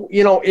how,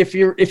 if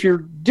you're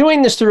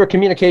doing this through a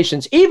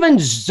communications, even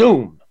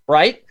Zoom,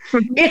 right?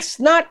 It's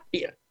not.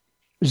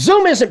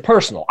 Zoom isn't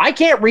personal. I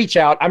can't reach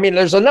out. I mean,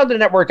 there's another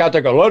network out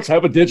there go, let's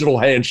have a digital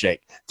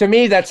handshake. To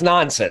me, that's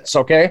nonsense,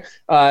 okay?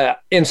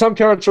 In some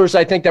cultures,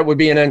 I think that would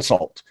be an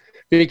insult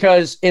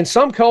because in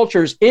some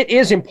cultures, it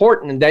is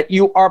important that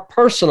you are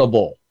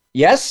personable.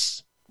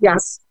 Yes?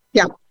 Yes.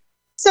 Yeah.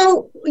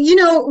 So,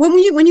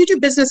 when you do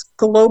business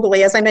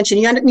globally, as I mentioned,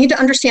 you need to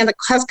understand the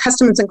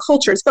customs and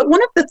cultures. But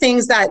one of the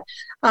things that,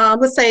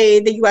 let's say,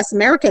 the U.S.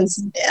 Americans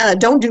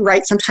don't do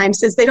right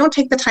sometimes is they don't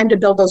take the time to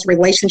build those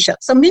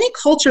relationships. So many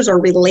cultures are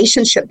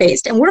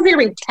relationship-based, and we're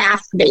very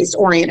task-based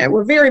oriented.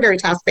 We're very, very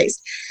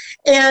task-based.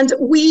 And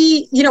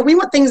we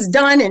want things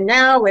done and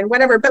now and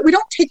whatever, but we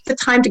don't take the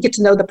time to get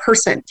to know the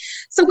person.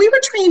 So we were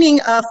training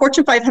a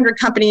Fortune 500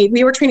 company.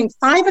 We were training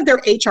 5 of their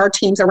HR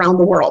teams around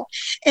the world.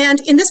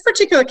 And in this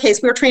particular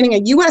case, we were training a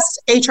U.S.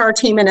 HR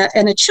team and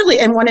a Chile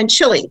and one in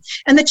Chile.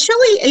 And the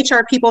Chile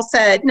HR people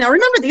said, now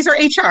remember, these are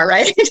HR,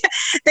 right?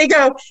 They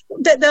go,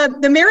 the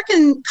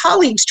American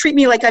colleagues treat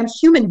me like I'm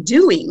human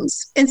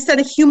doings instead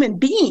of human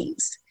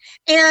beings.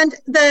 And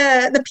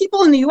the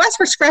people in the U.S.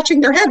 were scratching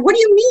their head. What do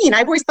you mean?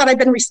 I've always thought I've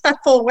been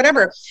respectful,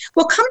 whatever.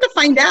 Well, come to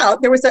find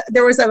out, there was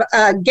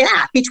a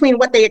gap between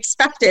what they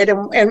expected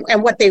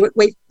and what they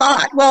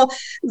thought. Well,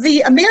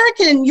 the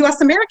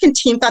U.S. American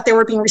team thought they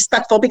were being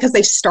respectful because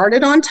they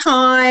started on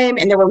time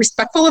and they were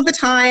respectful of the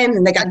time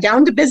and they got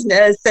down to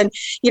business and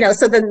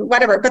so then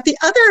whatever. But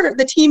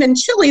the team in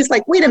Chile is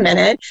like, wait a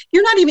minute,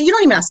 you don't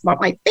even ask about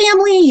my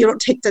family. You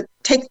don't take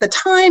the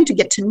time to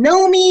get to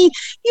know me.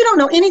 You don't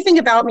know anything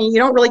about me. You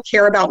don't really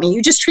care about me.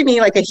 You just treat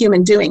me like a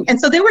human doing. And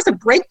so there was a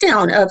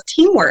breakdown of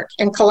teamwork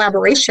and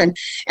collaboration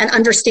and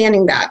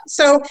understanding that.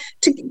 So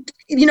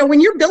when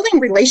you're building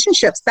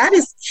relationships, that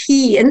is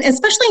key. And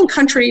especially in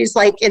countries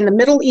like in the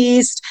Middle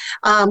East,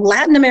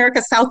 Latin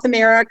America, South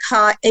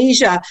America,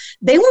 Asia,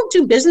 they won't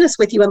do business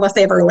with you unless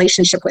they have a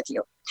relationship with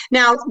you.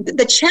 Now,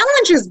 the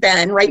challenge has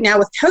been right now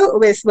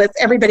with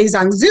everybody's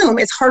on Zoom,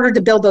 it's harder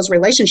to build those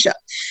relationships.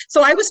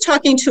 So I was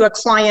talking to a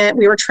client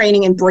we were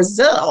training in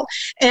Brazil,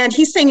 and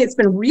he's saying it's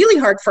been really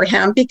hard for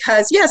him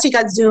because, yes, you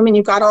got Zoom and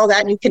you got all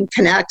that and you can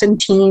connect and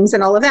Teams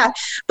and all of that,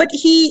 but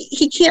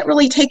he can't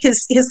really take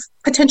his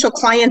potential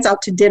clients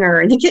out to dinner,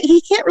 and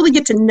he can't really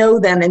get to know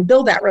them and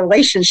build that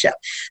relationship.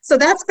 So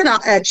that's been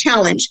a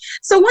challenge.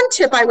 So one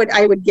tip I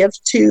would give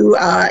to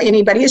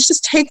anybody is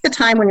just take the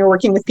time when you're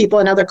working with people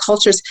in other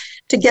cultures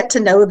to get to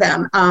know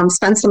them.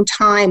 Spend some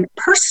time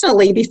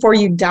personally before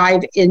you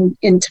dive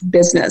into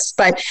business.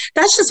 But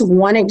that's just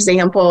one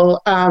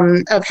example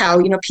of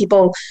how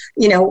people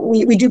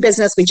we do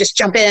business. We just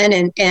jump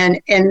in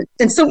and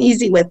so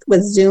easy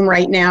with Zoom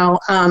right now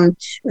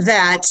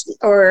that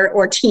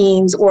or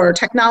Teams or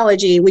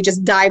technology. We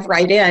just dive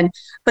right in.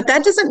 But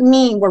that doesn't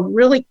mean we're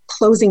really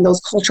closing those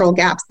cultural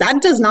gaps.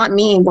 That does not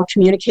mean we're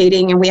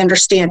communicating and we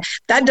understand.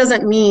 That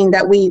doesn't mean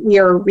that we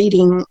are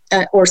reading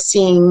or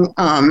seeing,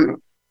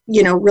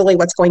 really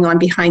what's going on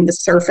behind the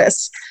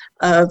surface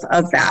of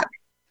that.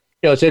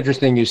 It's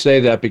interesting you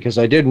say that because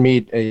I did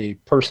meet a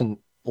person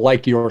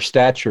like your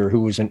stature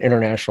who was an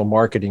international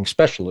marketing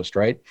specialist,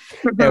 right?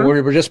 Mm-hmm. And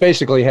we were just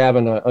basically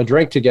having a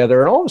drink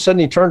together. And all of a sudden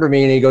he turned to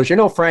me and he goes,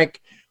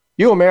 Frank,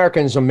 you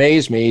Americans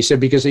amaze me. He said,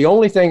 because the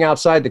only thing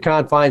outside the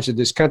confines of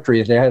this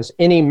country that has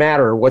any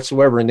matter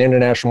whatsoever in the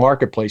international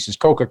marketplace is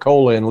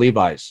Coca-Cola and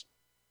Levi's.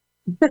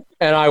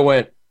 And I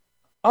went,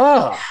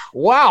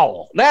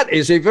 wow, that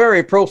is a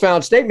very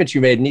profound statement you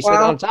made. And he said,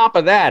 on top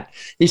of that,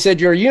 he said,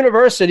 your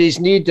universities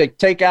need to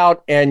take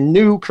out a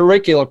new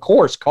curricula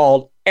course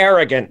called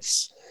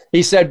arrogance.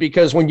 He said,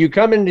 because when you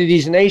come into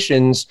these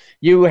nations,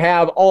 you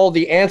have all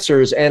the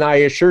answers, and I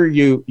assure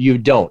you, you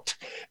don't.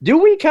 Do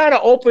we kind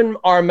of open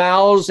our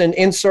mouths and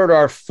insert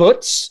our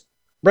foots,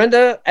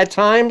 Brenda, at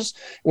times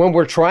when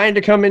we're trying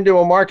to come into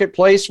a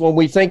marketplace when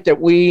we think that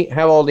we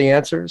have all the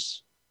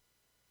answers?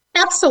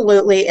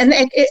 Absolutely. And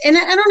I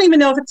don't even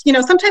know if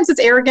it's, sometimes it's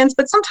arrogance,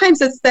 but sometimes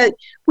it's that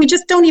we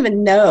just don't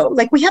even know.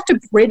 Like, we have to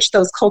bridge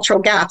those cultural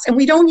gaps, and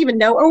we don't even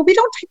know, or we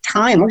don't take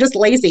time. We're just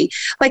lazy.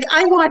 Like,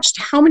 I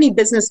watched how many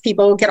business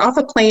people get off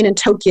a plane in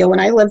Tokyo when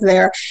I lived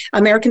there,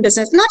 American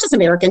business, not just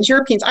Americans,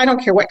 Europeans, I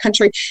don't care what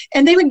country,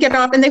 and they would get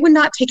off and they would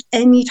not take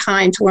any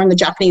time to learn the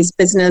Japanese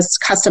business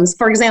customs.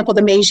 For example,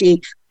 the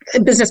Meiji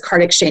business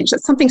card exchange.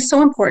 That's something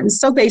so important,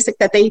 so basic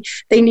that they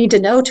need to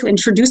know to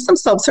introduce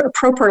themselves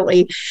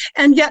appropriately.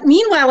 And yet,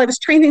 meanwhile, I was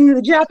training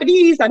the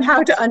Japanese on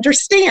how to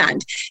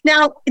understand.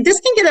 Now,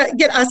 this can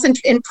get us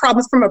in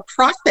problems from a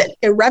profit,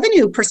 a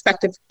revenue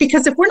perspective,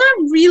 because if we're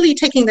not really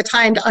taking the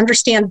time to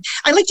understand,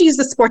 I like to use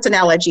the sports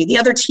analogy, the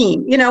other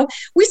team.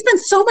 We spend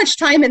so much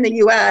time in the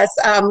U.S.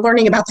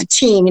 Learning about the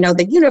team,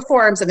 the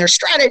uniforms and their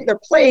strategy, their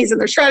plays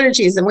and their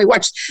strategies, and we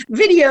watch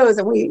videos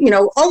and we,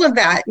 all of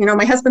that.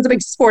 My husband's a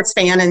big sports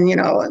fan, and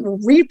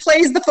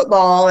replays the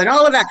football and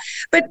all of that.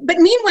 But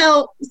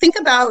meanwhile, think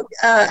about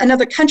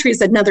another country as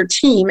another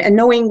team and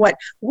knowing what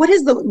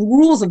is the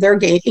rules of their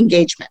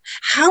engagement.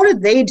 How do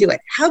they do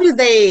it? How do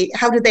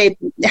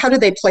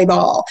they play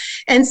ball?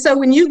 And so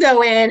when you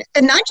go in,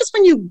 and not just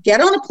when you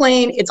get on a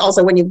plane, it's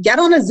also when you get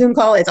on a Zoom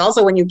call, it's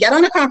also when you get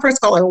on a conference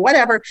call or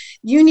whatever,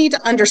 you need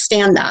to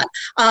understand that.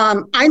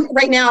 I'm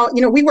right now,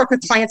 we work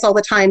with clients all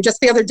the time. Just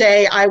the other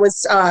day, I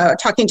was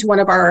talking to one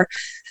of our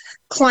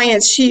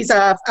clients. She's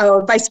a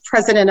vice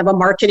president of a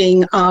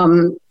marketing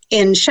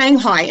in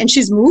Shanghai, and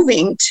she's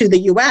moving to the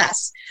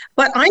U.S.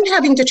 but I'm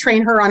having to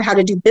train her on how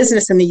to do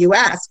business in the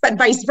US, but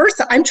vice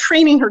versa. I'm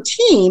training her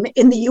team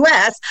in the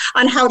US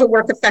on how to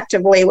work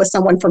effectively with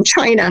someone from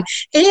China.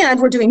 And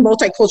we're doing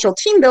multicultural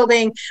team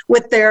building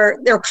with their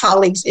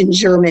colleagues in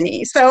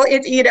Germany. So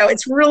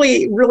it's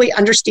really, really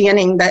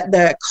understanding that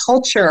the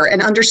culture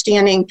and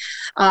understanding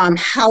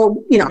how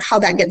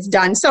that gets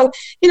done. So,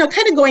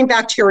 kind of going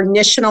back to your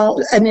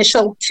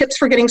initial tips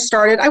for getting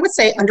started, I would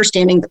say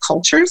understanding the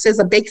cultures is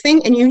a big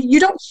thing. And you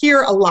don't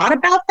hear a lot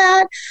about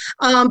that.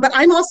 But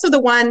I'm also the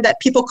one that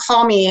people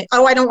call me,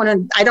 oh, I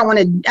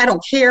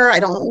don't care.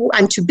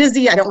 I'm too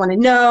busy. I don't want to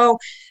know.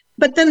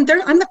 But then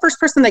I'm the first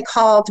person they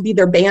call to be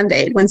their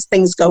Band-Aid when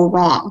things go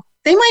wrong.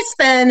 They might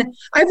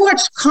I've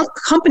watched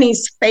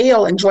companies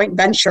fail in joint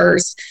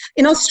ventures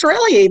in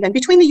Australia, even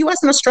between the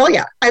US and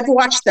Australia. I've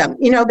watched them.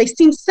 They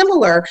seem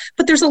similar,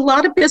 but there's a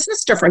lot of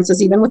business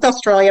differences even with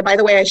Australia. By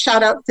the way, I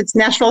shout out, it's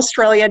National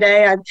Australia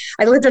Day.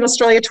 I lived in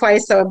Australia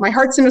twice, so my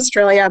heart's in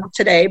Australia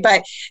today.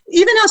 But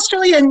even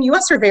Australia and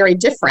US are very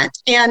different,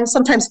 and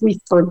sometimes we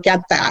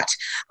forget that.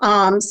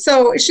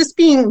 So it's just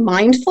being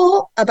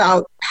mindful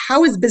about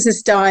how is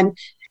business done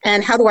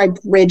and how do I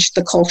bridge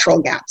the cultural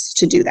gaps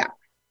to do that.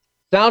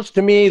 Sounds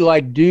to me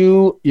like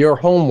do your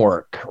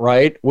homework,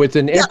 right? With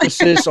an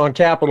emphasis on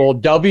capital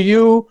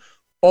W-O-R-K,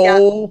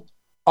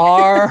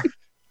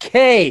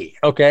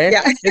 okay?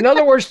 Yeah. In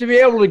other words, to be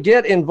able to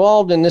get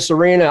involved in this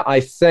arena, I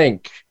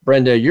think,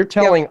 Brenda, you're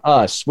telling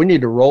us we need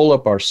to roll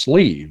up our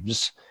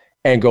sleeves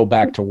and go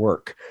back to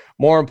work.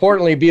 More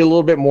importantly, be a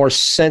little bit more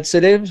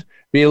sensitive,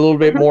 be a little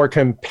bit more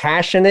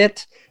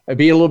compassionate,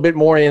 be a little bit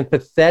more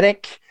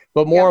empathetic.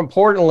 But more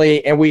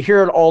importantly, and we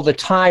hear it all the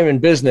time in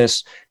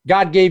business,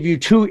 God gave you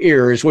 2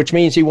 ears, which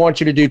means he wants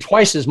you to do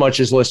twice as much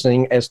as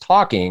listening as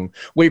talking.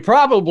 We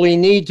probably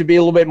need to be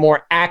a little bit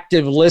more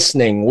active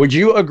listening. Would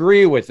you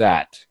agree with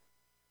that?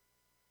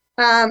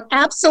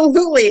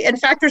 Absolutely. In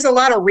fact, there's a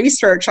lot of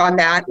research on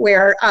that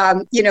where,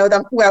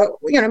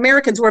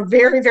 Americans were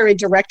very, very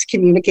direct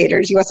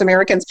communicators, U.S.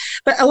 Americans,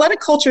 but a lot of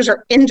cultures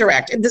are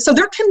indirect. So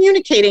they're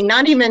communicating,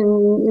 not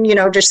even,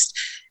 just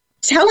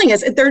telling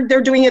us.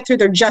 They're doing it through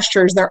their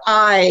gestures, their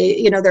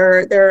eye,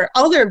 their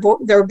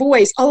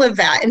voice, all of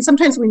that. And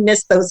sometimes we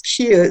miss those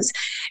cues.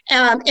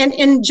 And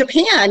in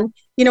Japan,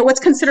 what's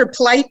considered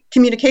polite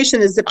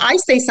communication is if I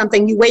say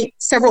something, you wait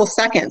several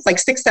seconds, like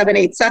 6, 7,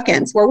 8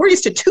 seconds, where we're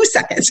used to 2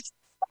 seconds.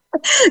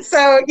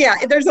 So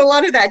there's a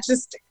lot of that.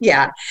 Just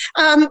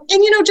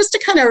to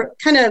kind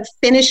of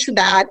finish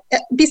that.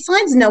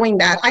 Besides knowing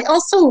that, I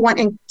also want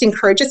to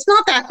encourage. It's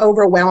not that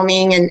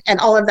overwhelming and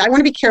all of that. I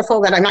want to be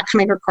careful that I'm not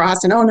coming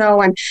across and I'm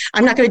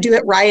not going to do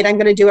it right. I'm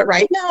going to do it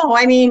right. No,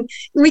 I mean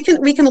we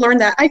can learn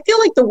that. I feel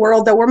like the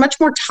world though, we're much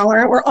more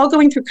tolerant. We're all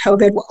going through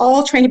COVID. We're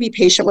all trying to be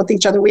patient with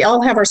each other. We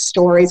all have our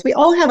stories. We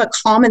all have a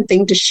common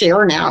thing to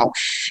share now,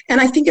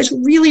 and I think it's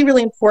really,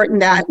 really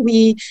important that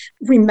we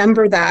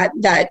remember that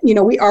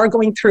we are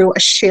going through a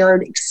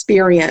shared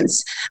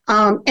experience,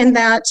 and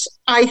that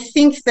I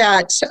think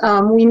that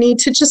we need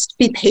to just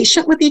be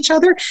patient with each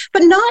other,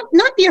 but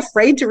not be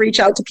afraid to reach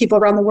out to people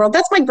around the world.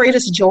 That's my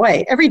greatest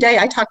joy. Every day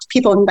I talk to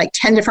people in like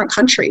 10 different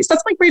countries.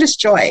 That's my greatest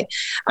joy.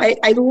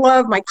 I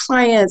love my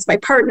clients, my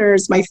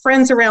partners, my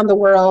friends around the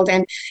world,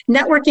 and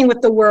networking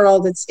with the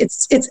world.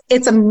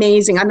 It's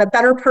amazing. I'm a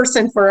better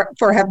person for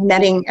have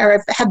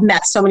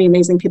met so many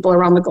amazing people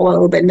around the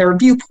globe and their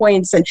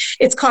viewpoints, and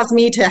it's caused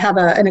me to have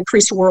an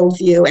increased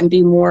worldview and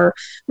be more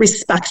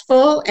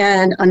respectful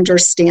and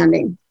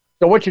understanding.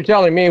 So what you're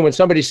telling me when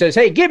somebody says,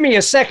 hey, give me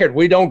a second,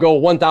 we don't go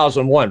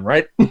 1001,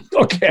 right?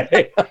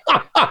 Okay.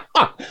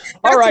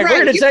 All right.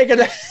 We're going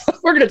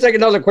to take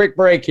another quick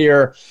break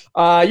here.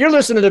 You're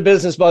listening to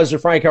Business Buzz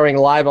with Frank Herring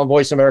live on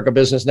Voice America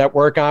Business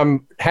Network.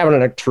 I'm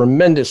having a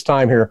tremendous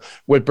time here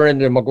with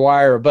Brenda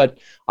McGuire, but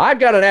I've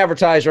got an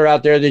advertiser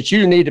out there that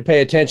you need to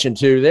pay attention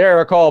to.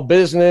 They're called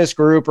Business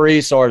Group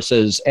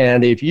Resources.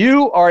 And if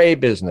you are a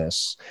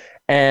business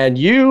and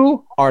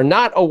you are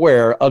not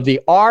aware of the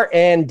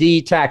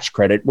R&D tax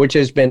credit, which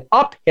has been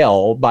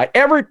upheld by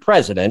every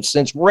president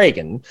since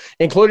Reagan,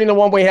 including the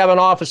one we have in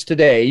office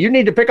today, you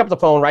need to pick up the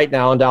phone right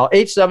now and dial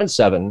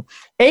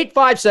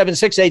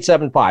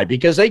 877-857-6875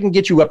 because they can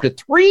get you up to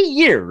 3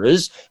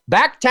 years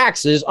back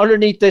taxes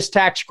underneath this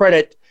tax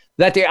credit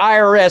that the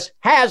IRS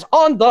has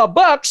on the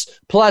books,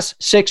 plus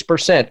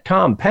 6%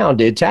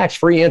 compounded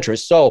tax-free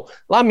interest. So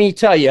let me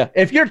tell you,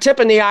 if you're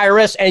tipping the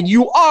IRS, and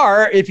you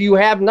are, if you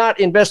have not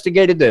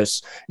investigated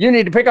this, you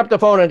need to pick up the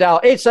phone and dial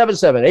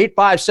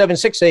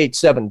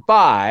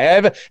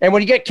 877-857-6875. And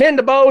when you get Ken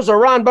DeBose or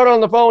Ron Butter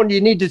on the phone,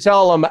 you need to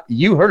tell them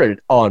you heard it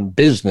on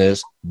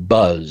Business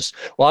Buzz.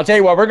 Well, I'll tell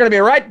you what, we're going to be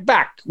right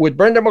back with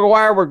Brenda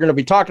McGuire. We're going to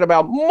be talking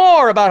about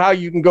more about how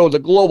you can go the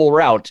global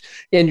route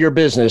in your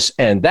business,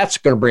 and that's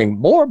going to bring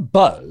more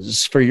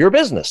buzz for your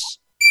business.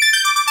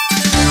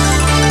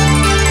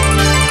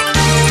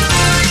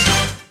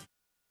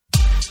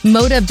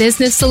 Moda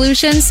Business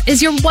Solutions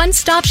is your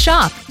one-stop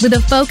shop with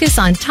a focus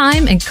on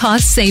time and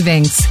cost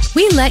savings.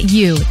 We let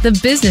you, the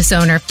business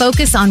owner,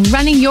 focus on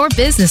running your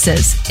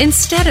businesses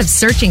instead of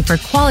searching for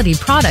quality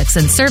products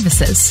and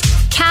services.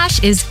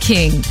 Cash is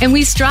king, and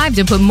we strive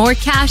to put more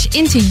cash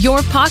into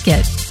your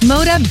pocket.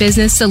 Moda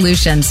Business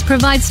Solutions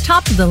provides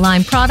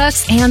top-of-the-line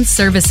products and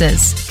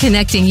services,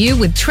 connecting you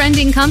with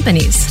trending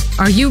companies.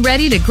 Are you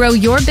ready to grow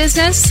your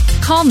business?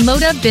 Call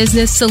Moda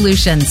Business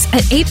Solutions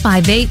at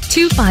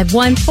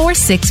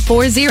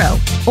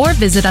 858-251-4640 or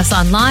visit us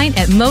online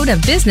at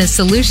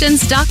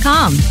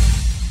modabusinesssolutions.com.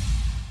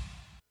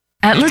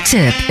 At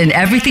LaTip, in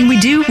everything we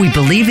do, we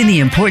believe in the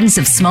importance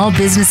of small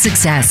business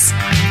success.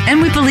 And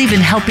we believe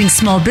in helping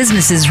small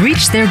businesses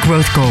reach their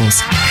growth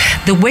goals.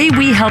 The way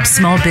we help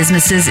small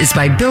businesses is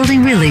by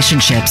building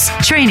relationships,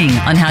 training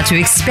on how to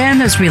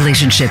expand those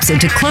relationships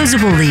into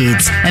closable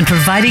leads, and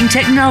providing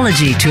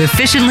technology to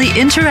efficiently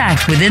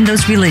interact within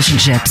those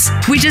relationships.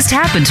 We just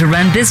happen to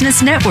run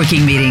business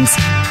networking meetings.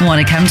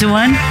 Want to come to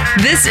one?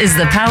 This is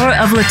the power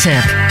of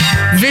LaTip.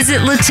 Visit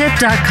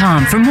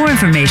latip.com for more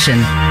information.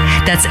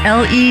 That's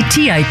LETIP.com.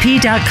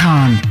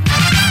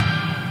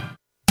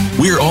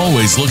 We're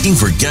always looking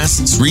for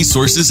guests,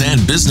 resources,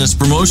 and business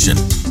promotion.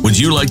 Would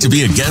you like to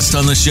be a guest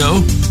on the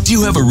show? Do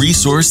you have a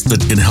resource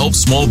that can help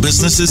small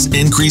businesses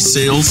increase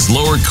sales,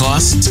 lower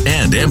costs,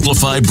 and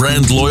amplify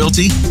brand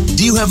loyalty?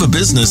 Do you have a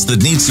business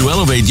that needs to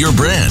elevate your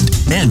brand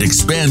and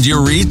expand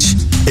your reach?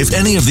 If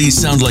any of these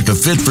sound like a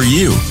fit for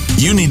you,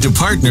 you need to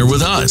partner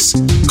with us.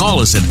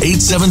 Call us at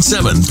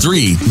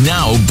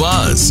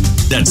 877-3-NOW-BUZZ.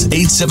 That's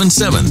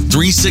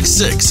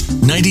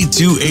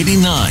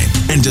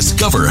 877-366-9289 and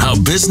discover how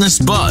Business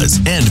Buzz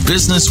and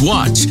Business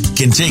Watch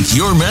can take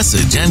your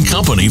message and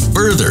company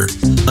further.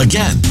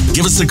 Again,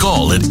 give us a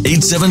call at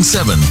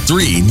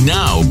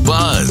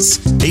 877-3-NOW-BUZZ.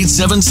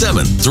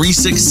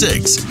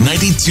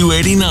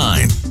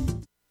 877-366-9289.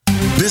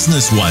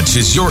 Business Watch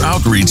is your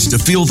outreach to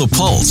feel the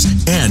pulse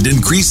and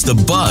increase the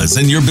buzz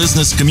in your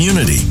business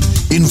community.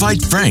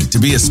 Invite Frank to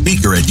be a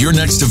speaker at your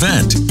next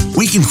event.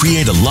 We can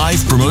create a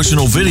live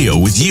promotional video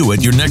with you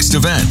at your next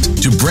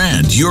event to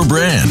brand your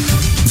brand.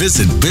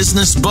 Visit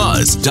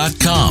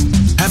businessbuzz.com.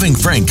 Having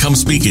Frank come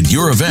speak at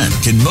your event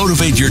can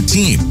motivate your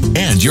team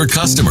and your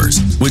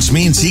customers, which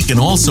means he can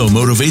also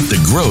motivate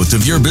the growth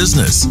of your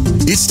business.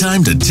 It's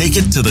time to take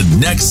it to the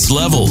next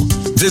level.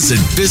 Visit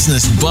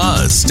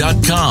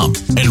businessbuzz.com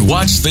and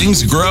watch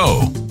things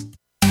grow.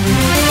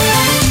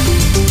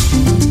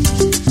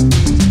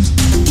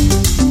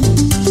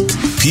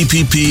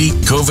 PPP,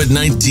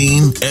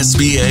 COVID-19,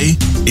 SBA,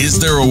 is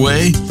there a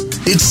way?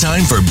 It's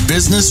time for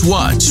Business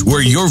Watch,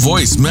 where your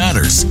voice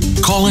matters.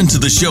 Call into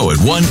the show at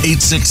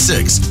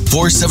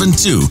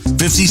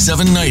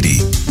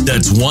 1-866-472-5790.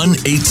 That's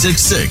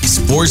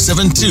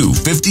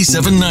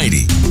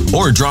 1-866-472-5790.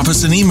 Or drop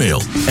us an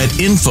email at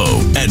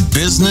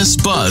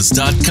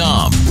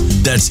info@businessbuzz.com.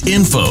 That's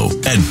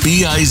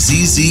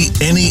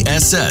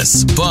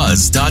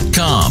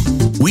info@BIZZNESS-buzz.com.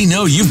 We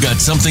know you've got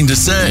something to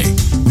say.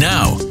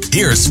 Now,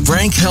 here's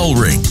Frank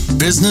Hellring,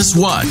 Business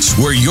Watch,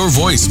 where your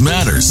voice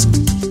matters.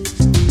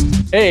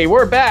 Hey,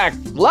 we're back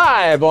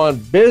live on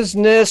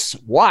Business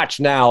Watch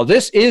now.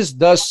 This is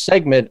the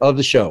segment of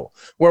the show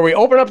where we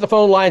open up the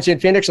phone lines in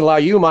Phoenix and allow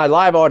you, my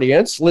live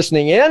audience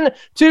listening in,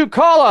 to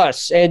call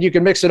us. And you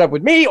can mix it up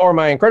with me or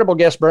my incredible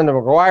guest, Brenda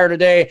McGuire,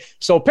 today.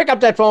 So pick up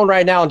that phone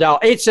right now and dial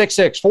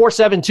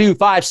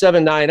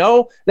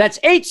 866-472-5790. That's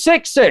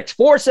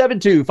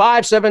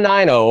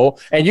 866-472-5790.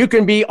 And you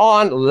can be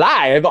on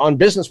live on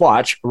Business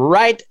Watch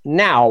right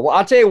now. Well,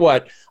 I'll tell you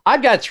what.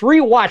 I've got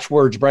 3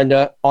 watchwords,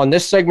 Brenda, on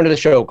this segment of the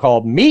show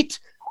called Meet,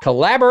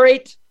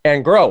 Collaborate,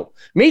 and Grow.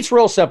 Meet's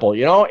real simple.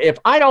 You know, if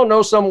I don't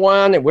know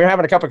someone and we're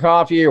having a cup of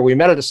coffee or we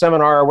met at a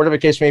seminar or whatever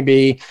the case may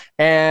be,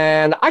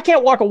 and I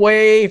can't walk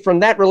away from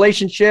that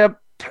relationship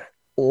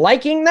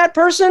liking that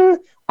person,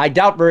 I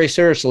doubt very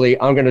seriously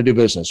I'm going to do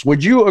business.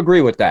 Would you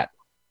agree with that?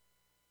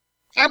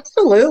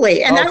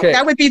 Absolutely. And okay.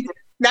 that would be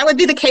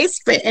the case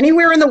for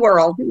anywhere in the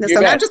world.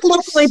 So not just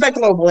locally, but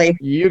globally.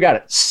 You got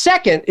it.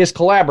 Second is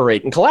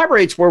collaborate. And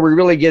collaborate's where we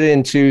really get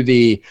into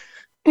the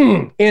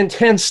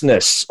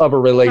intenseness of a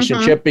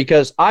relationship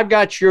because I've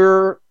got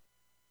your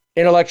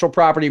intellectual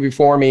property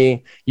before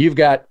me. You've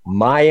got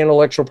my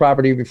intellectual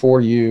property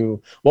before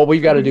you. What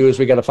we've got to do is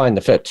we got to find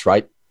the fits,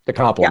 right? The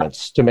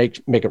complements to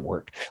make it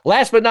work.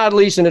 Last but not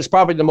least, and it's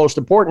probably the most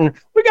important,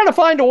 we got to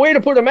find a way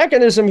to put a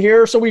mechanism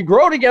here so we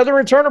grow together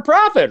and turn a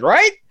profit,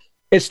 right?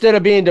 Instead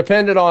of being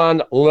dependent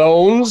on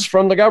loans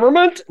from the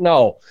government.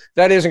 No,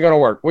 that isn't going to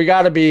work. We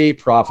got to be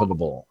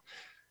profitable.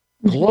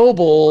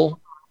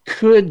 Global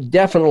could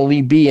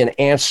definitely be an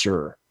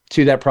answer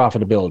to that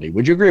profitability.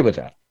 Would you agree with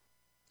that?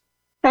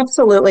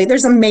 Absolutely.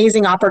 There's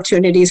amazing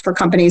opportunities for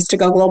companies to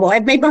go global.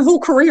 I've made my whole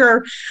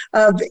career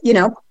of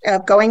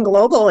going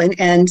global and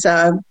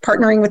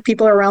partnering with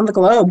people around the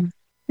globe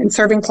and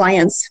serving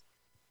clients.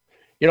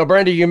 You know,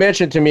 Brenda, you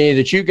mentioned to me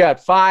that you got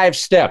 5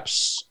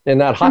 steps in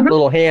that hot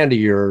little hand of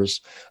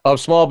yours of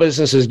small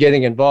businesses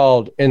getting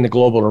involved in the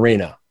global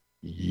arena.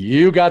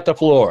 You got the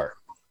floor.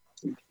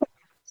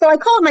 So I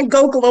call it my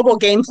Go Global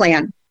game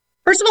plan.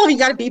 First of all, you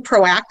got to be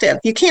proactive.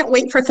 You can't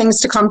wait for things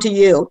to come to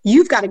you.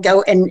 You've got to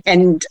go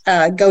and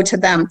go to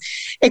them.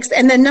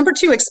 And then number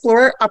 2,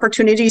 explore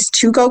opportunities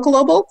to go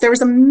global.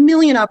 There's a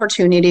million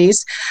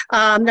opportunities.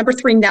 Number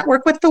 3,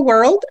 network with the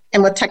world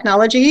and with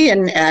technology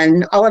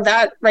and all of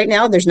that. Right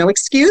now, there's no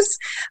excuse.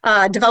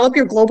 Develop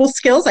your global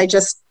skills. I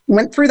just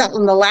went through that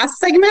in the last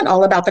segment,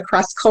 all about the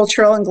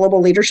cross-cultural and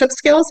global leadership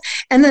skills.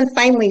 And then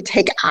finally,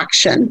 take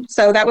action.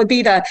 So that would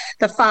be the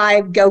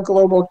 5 go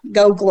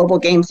global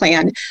game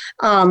plan.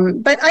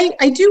 But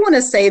I do want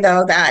to say,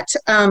 though, that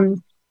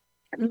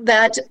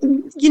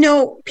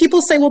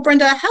people say, well,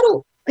 Brenda,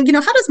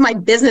 how does my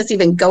business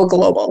even go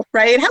global,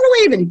 right? How do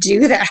I even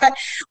do that?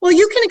 Well,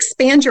 you can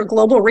expand your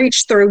global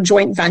reach through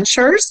joint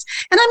ventures.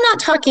 And I'm not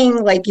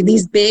talking like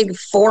these big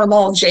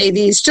formal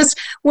JVs. Just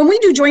when we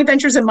do joint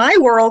ventures in my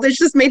world, it's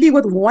just maybe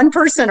with one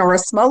person or a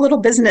small little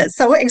business.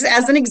 So as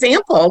an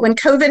example, when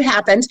COVID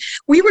happened,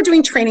 we were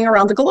doing training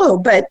around the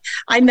globe, but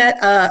I met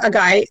a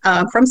guy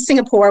from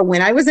Singapore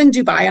when I was in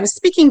Dubai on a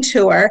speaking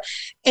tour,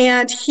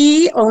 and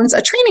he owns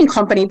a training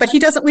company, but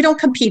we don't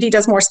compete. He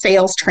does more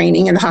sales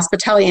training in the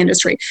hospitality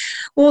industry.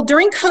 Well,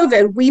 during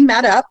COVID, we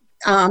met up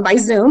by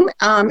Zoom,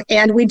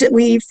 and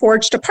we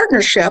forged a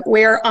partnership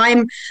where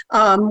I'm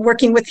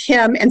working with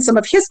him and some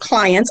of his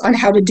clients on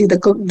how to do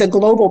the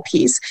global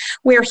piece,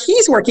 where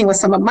he's working with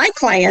some of my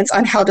clients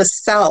on how to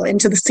sell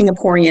into the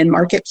Singaporean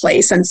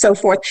marketplace and so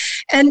forth.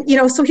 And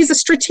so he's a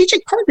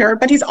strategic partner,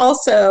 but he's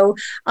also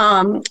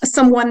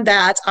someone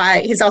that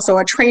he's also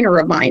a trainer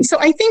of mine. So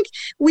I think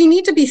we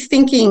need to be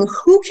thinking,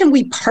 who can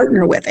we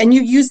partner with? And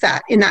you use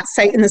that in that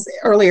site in this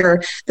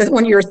earlier,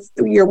 one of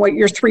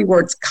your 3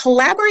 words.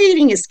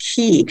 Collaborating is key.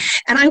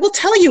 And I will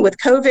tell you, with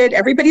COVID,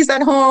 everybody's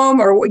at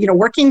home or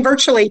working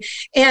virtually,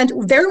 and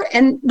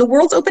the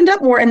world's opened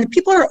up more, and the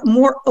people are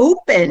more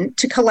open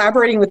to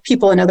collaborating with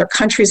people in other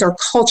countries or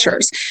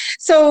cultures.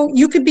 So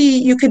you could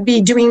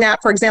be doing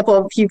that, for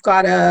example, if you've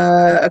got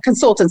a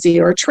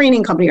consultancy or a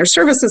training company or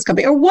services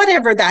company or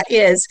whatever that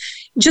is.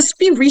 Just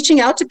be reaching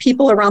out to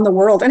people around the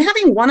world and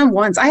having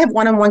one-on-ones. I have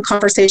one-on-one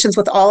conversations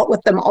with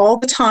them all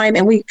the time,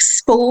 and we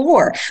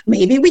explore.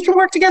 Maybe we can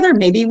work together.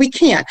 Maybe we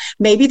can't.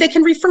 Maybe they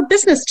can refer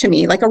business to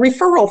me, like a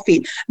referral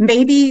fee.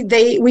 Maybe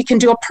we can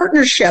do a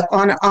partnership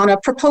on a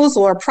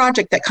proposal or a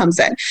project that comes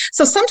in.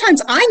 So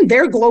sometimes I'm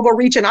their global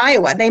reach in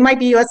Iowa. They might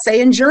be, let's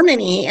say, in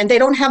Germany, and they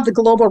don't have the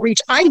global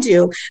reach I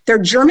do. Their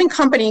German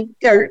company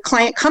or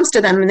client comes to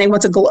them, and they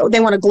want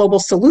a global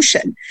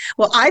solution.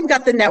 Well, I've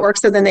got the network,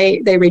 so then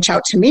they reach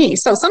out to me.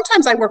 So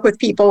sometimes I work with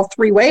people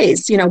 3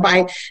 ways,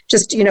 by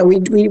just,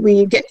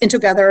 we get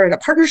together in a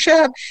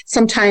partnership.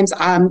 Sometimes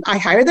I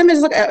hire them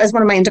as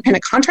one of my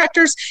independent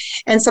contractors,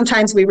 and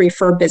sometimes we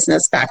refer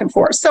business back and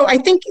forth. So I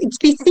think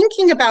be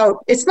thinking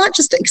about, it's not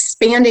just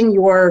expanding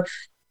your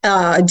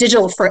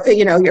digital,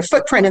 your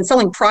footprint and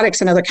selling products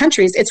in other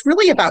countries. It's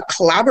really about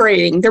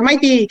collaborating. There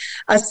might be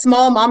a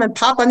small mom and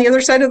pop on the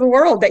other side of the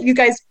world that you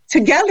guys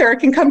together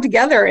can come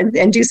together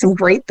and do some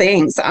great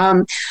things.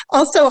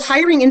 Also,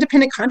 hiring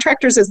independent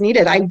contractors is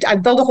needed. I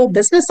built a whole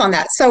business on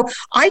that. So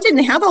I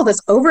didn't have all this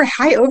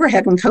high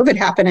overhead when COVID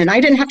happened, and I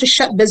didn't have to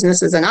shut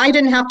businesses, and I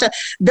didn't have to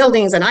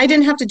buildings, and I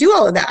didn't have to do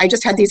all of that. I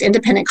just had these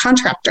independent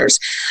contractors.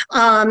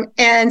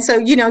 And so,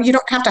 you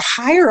don't have to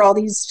hire all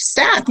these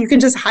staff. You can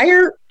just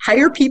hire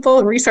people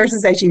and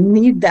resources as you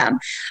need them.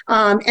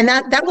 And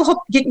that will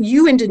help get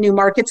you into new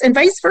markets, and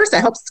vice versa,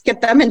 helps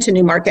get them into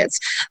new markets.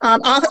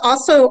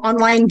 Also,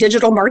 online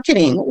digital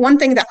marketing. One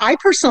thing that I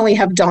personally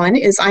have done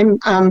is I've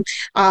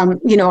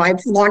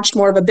launched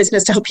more of a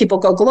business to help people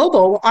go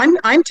global.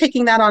 I'm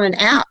taking that on an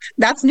app.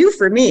 That's new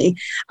for me.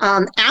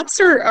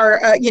 Apps are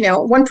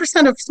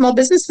 1% of small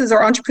businesses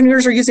or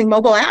entrepreneurs are using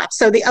mobile apps.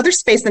 So the other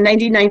space, the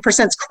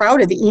 99% is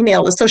crowded, the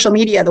email, the social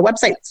media, the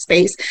website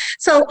space.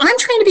 So I'm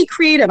trying to be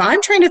creative.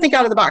 I'm trying to think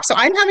out of the box. So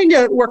I'm having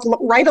to work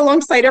right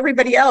alongside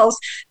everybody else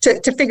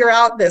to figure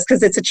out this,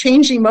 because it's a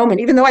changing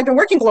moment. Even though I've been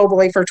working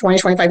globally for 20,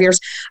 25 years,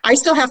 I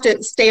still have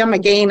to stay on my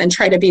game and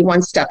try to be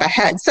one step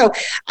ahead. So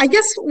I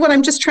guess what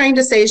I'm just trying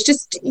to say is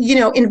just,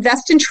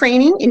 invest in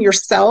training in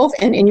yourself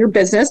and in your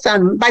business.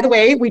 By the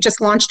way, we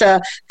just launched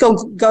a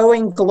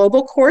Going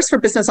Global course for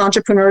business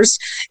entrepreneurs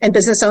and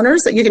business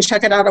owners. That you can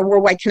check it out on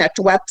Worldwide Connect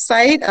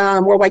website,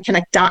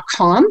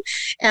 worldwideconnect.com.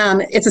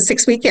 It's a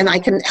 6-week, and I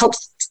can help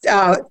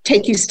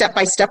take you step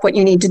by step what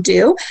you need to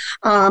do.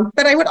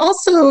 But I would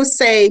also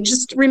say,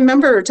 just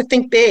remember to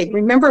think big.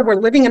 Remember, we're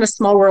living in a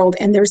small world,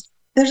 and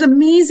there's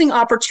amazing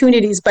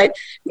opportunities, but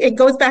it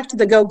goes back to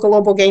the Go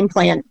Global game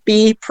plan.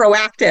 Be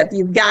proactive.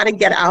 You've got to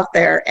get out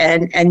there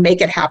and make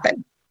it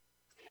happen.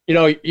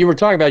 You were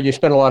talking about you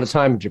spent a lot of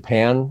time in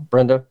Japan,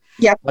 Brenda.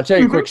 Yeah. I'll tell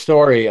you a quick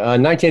story.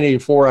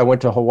 1984, I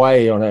went to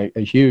Hawaii on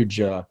a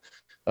huge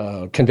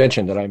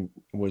convention that I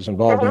was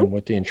involved in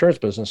with the insurance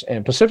business,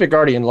 and Pacific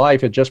Guardian Life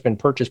had just been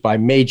purchased by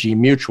Meiji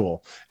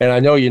Mutual. And I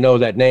know you know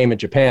that name in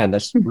Japan.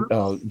 That's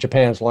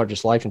Japan's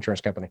largest life insurance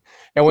company.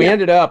 And we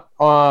ended up,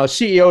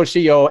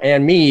 CEO,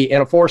 and me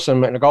in a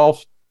foursome in a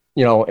golf,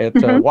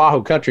 at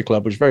Wahoo Country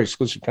Club, which is a very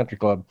exclusive country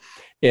club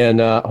in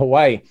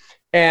Hawaii.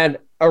 And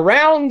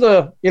around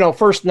the,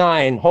 first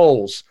 9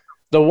 holes,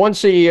 the one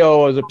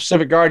CEO of the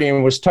Pacific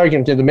Guardian was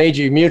talking to the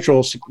Meiji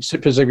Mutual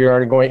Pacific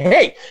Guardian going,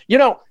 hey,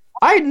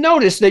 I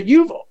noticed that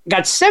you've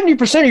got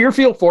 70% of your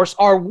field force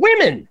are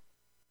women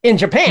in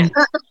Japan.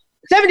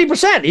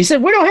 70%. He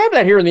said, we don't have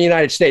that here in the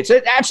United States.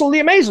 It's absolutely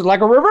amazing,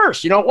 like a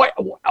reverse.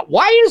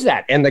 Why is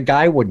that? And the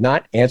guy would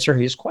not answer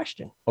his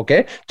question.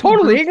 Okay.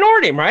 Totally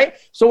ignored him, right?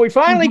 So we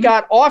finally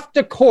got off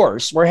the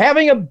course. We're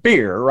having a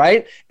beer,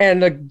 right?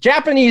 And the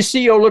Japanese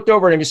CEO looked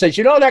over at him. He says,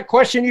 that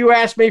question you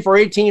asked me for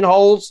 18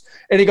 holes?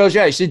 And he goes,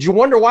 yeah. He said, you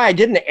wonder why I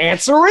didn't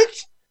answer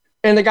it?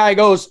 And the guy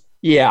goes,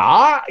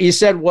 yeah. He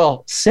said,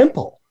 well,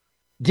 simple.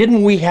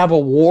 Didn't we have a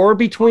war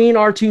between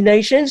our two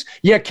nations?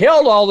 You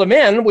killed all the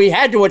men. We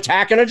had to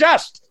attack and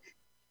adjust.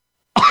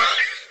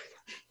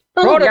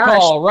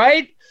 Protocol,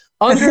 right?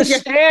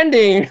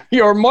 Understanding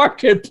your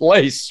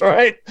marketplace,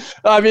 right?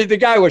 I mean, the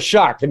guy was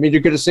shocked. I mean,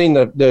 you could have seen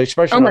the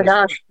expression. Oh, my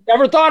gosh.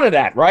 Never thought of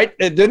that, right?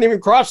 It didn't even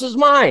cross his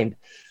mind.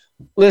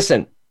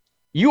 Listen,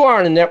 you are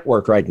on a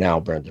network right now,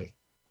 Brenda,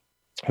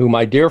 who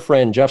my dear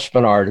friend Jeff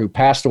Spinard, who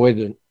passed away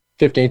the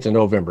 15th of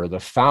November, the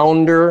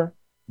founder,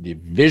 the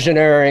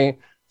visionary,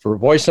 for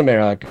Voice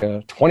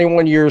America,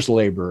 21 years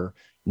labor.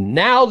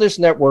 Now this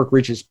network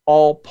reaches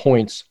all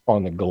points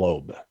on the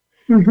globe,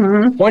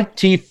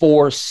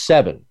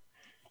 24/7.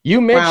 You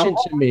mentioned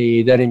to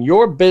me that in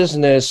your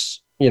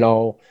business,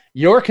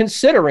 you're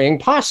considering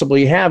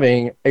possibly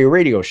having a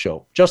radio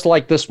show just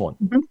like this one.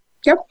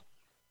 Yep.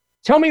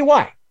 Tell me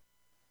why.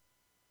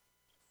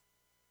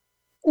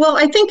 Well,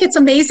 I think it's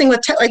amazing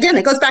again,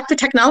 it goes back to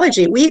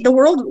technology.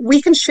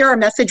 We can share our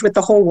message with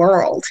the whole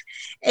world.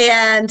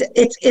 And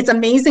it's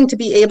amazing to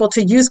be able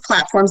to use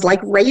platforms like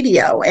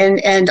radio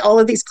and all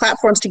of these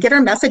platforms to get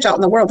our message out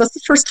in the world. That's the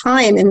first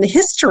time in the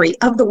history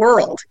of the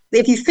world,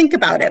 if you think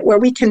about it, where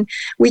we can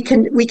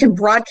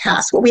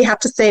broadcast what we have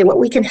to say, what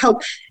we can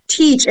help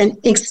teach and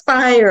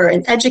inspire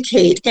and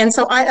educate. And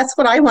so that's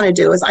what I want to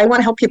do, is I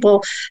want to help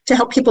people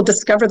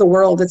discover the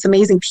world, its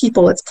amazing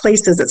people, its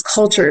places, its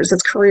cultures,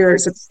 its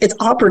careers, its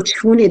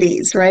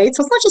opportunities, right?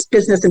 So it's not just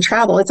business and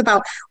travel. It's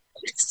about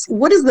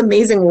what is the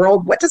amazing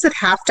world? What does it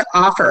have to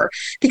offer?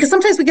 Because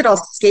sometimes we get all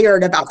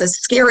scared about this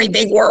scary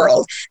big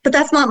world, but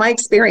that's not my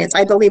experience.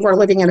 I believe we're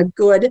living in a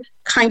good,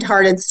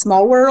 kind-hearted,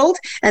 small world.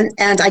 And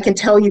I can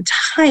tell you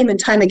time and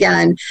time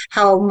again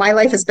how my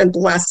life has been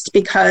blessed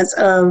because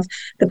of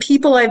the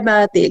people I've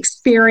met, the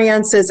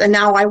experiences, and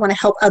now I want to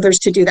help others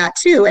to do that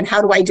too. And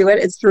how do I do it?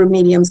 It's through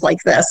mediums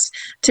like this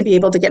to be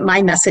able to get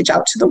my message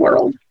out to the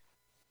world.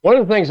 One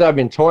of the things I've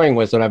been toying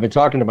with, and I've been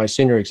talking to my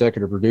senior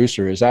executive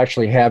producer, is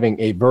actually having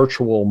a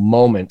virtual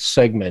moment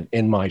segment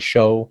in my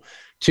show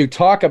to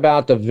talk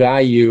about the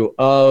value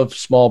of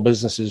small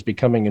businesses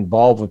becoming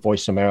involved with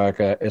Voice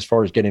America as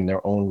far as getting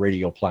their own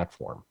radio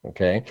platform,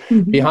 okay?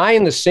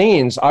 Behind the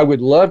scenes, I would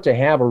love to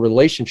have a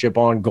relationship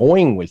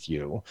ongoing with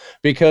you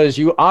because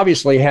you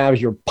obviously have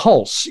your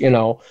pulse,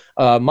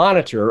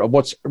 monitor of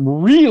what's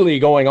really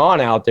going on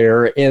out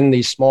there in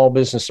the small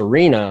business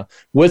arena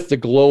with the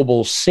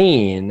global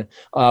scene.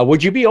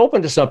 Would you be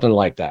open to something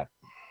like that?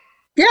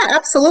 Yeah,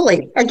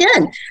 absolutely.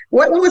 Again,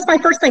 what was my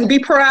first thing? Be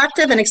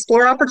proactive and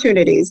explore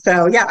opportunities.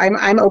 So yeah,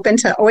 I'm open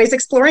to always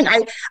exploring.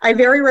 I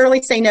very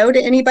rarely say no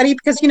to anybody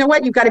because you know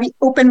what? You've got to be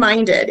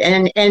open-minded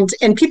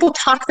and people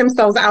talk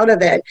themselves out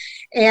of it.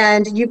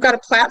 And you've got a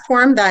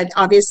platform that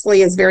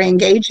obviously is very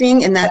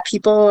engaging and that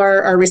people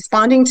are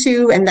responding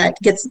to and that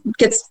gets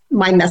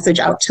my message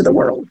out to the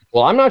world.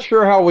 Well, I'm not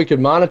sure how we could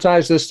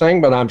monetize this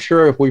thing, but I'm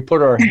sure if we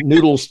put our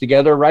noodles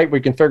together, right,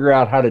 we can figure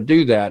out how to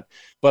do that.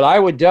 But I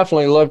would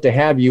definitely love to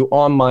have you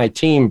on my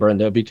team,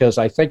 Brenda, because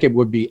I think it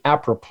would be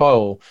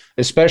apropos,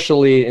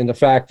 especially in the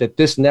fact that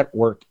this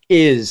network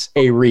is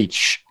a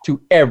reach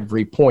to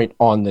every point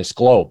on this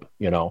globe,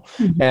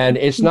 And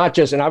it's not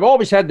just, and I've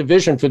always had the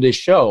vision for this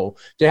show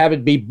to have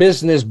it be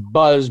Business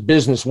Buzz,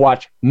 Business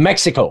Watch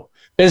Mexico,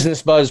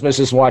 Business Buzz,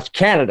 Business Watch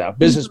Canada,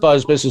 Business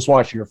Buzz, Business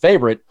Watch your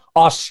favorite,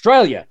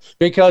 Australia,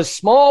 because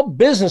small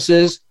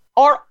businesses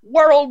are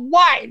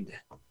worldwide.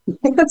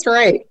 That's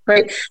right.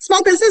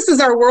 Small businesses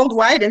are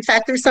worldwide. In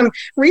fact, there's some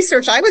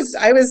research. I was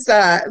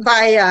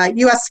by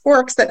U.S.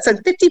 Forks that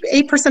said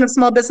 58% of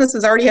small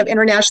businesses already have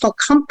international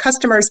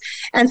customers,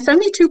 and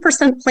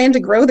 72% plan to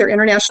grow their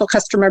international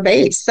customer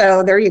base.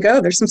 So there you go.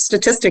 There's some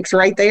statistics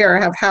right there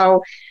of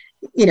how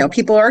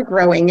people are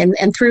growing,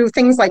 and through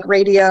things like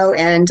radio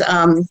and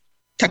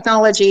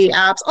technology,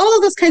 apps, all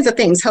of those kinds of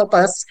things help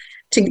us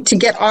to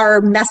get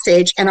our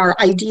message and our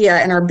idea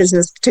and our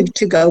business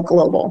to go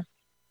global.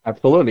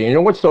 Absolutely. And you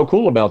know what's so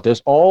cool about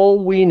this?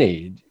 All we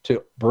need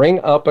to bring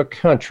up a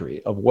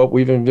country of what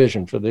we've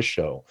envisioned for this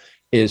show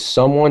is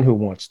someone who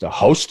wants to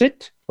host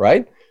it,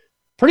 right?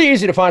 Pretty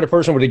easy to find a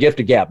person with a gift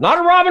of gab. Not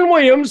a Robin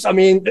Williams. I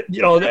mean,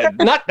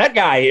 not that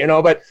guy,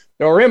 but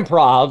or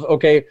improv,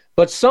 okay?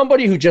 But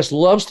somebody who just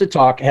loves to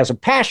talk, has a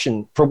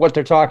passion for what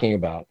they're talking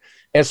about.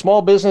 And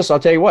small business, I'll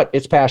tell you what,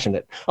 it's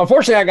passionate.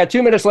 Unfortunately, I got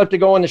 2 minutes left to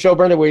go on the show,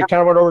 Brenda. We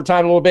kind of went over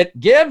time a little bit.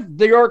 Give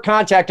your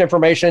contact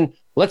information.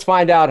 Let's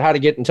find out how to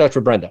get in touch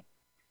with Brenda.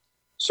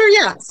 Sure,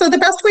 yeah. So the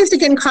best ways to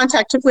get in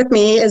contact with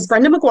me is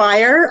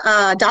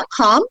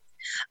brendamcguire.com.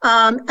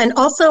 And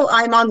also,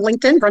 I'm on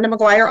LinkedIn, Brenda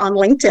McGuire on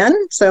LinkedIn.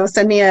 So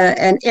send me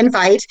an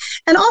invite.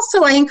 And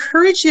also, I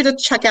encourage you to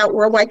check out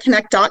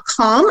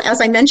worldwideconnect.com.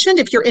 As I mentioned,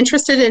 if you're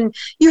interested in,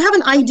 you have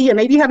an idea,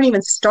 maybe you haven't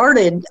even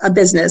started a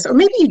business, or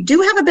maybe you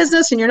do have a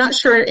business and you're not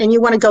sure and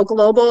you want to go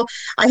global.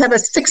 I have a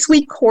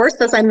 6-week course,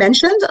 as I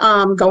mentioned,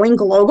 Going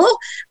Global,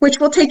 which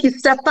will take you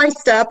step by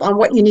step on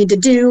what you need to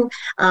do.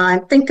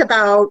 Think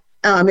about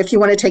if you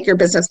want to take your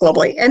business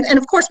globally. And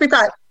of course,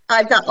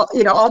 I've got,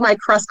 all my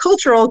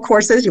cross-cultural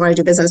courses. You want to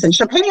do business in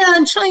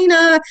Japan,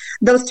 China,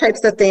 those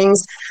types of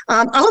things.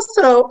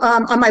 Also,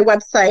 on my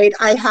website,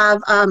 I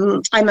have,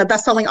 I'm a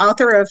best-selling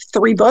author of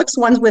 3 books.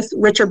 One's with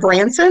Richard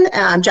Branson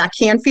and Jack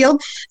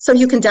Canfield. So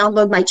you can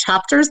download my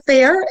chapters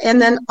there. And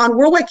then on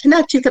Worldwide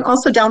Connect, you can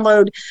also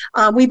download,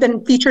 we've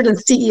been featured in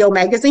CEO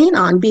Magazine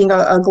on being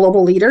a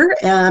global leader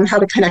and how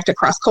to connect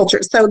across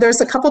cultures. So there's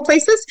a couple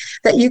places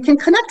that you can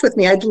connect with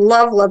me. I'd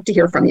love to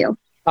hear from you.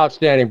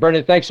 Outstanding.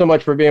 Brendan, thanks so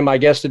much for being my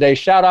guest today.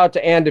 Shout out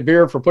to Ann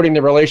DeVere for putting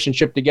the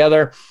relationship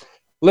together.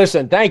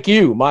 Listen, thank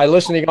you, my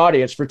listening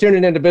audience, for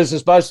tuning into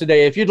Business Buzz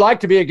today. If you'd like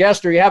to be a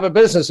guest or you have a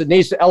business that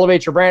needs to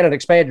elevate your brand and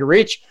expand your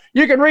reach,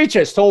 you can reach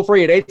us toll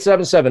free at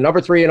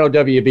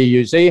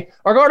 877-3NOWBUZ,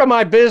 or go to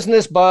my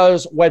Business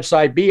Buzz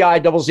website,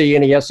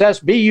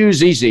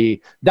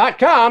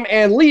 BIZZNESSBUZZ.com,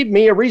 and leave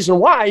me a reason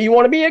why you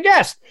want to be a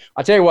guest.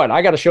 I'll tell you what,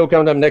 I got a show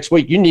coming up next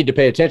week you need to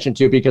pay attention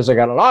to, because I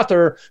got an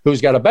author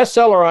who's got a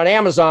bestseller on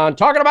Amazon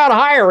talking about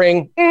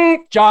hiring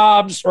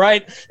jobs,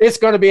 right? It's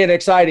going to be an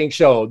exciting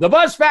show. The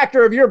buzz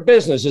factor of your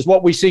business is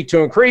what we seek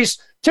to increase.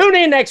 Tune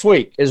in next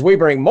week as we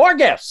bring more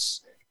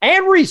guests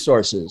and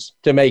resources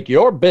to make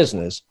your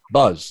business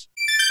buzz.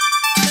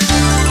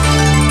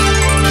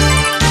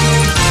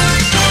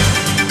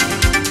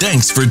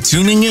 Thanks for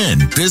tuning in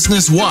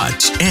Business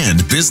Watch and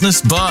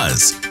Business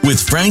Buzz with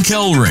Frank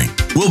Hellring.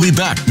 We'll be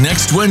back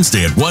next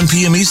Wednesday at 1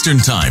 p.m. Eastern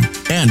Time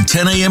and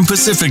 10 a.m.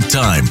 Pacific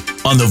Time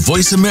on the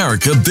Voice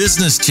America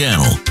Business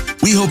Channel.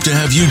 We hope to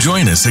have you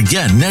join us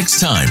again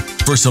next time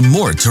for some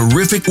more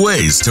terrific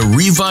ways to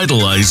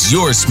revitalize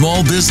your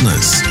small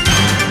business.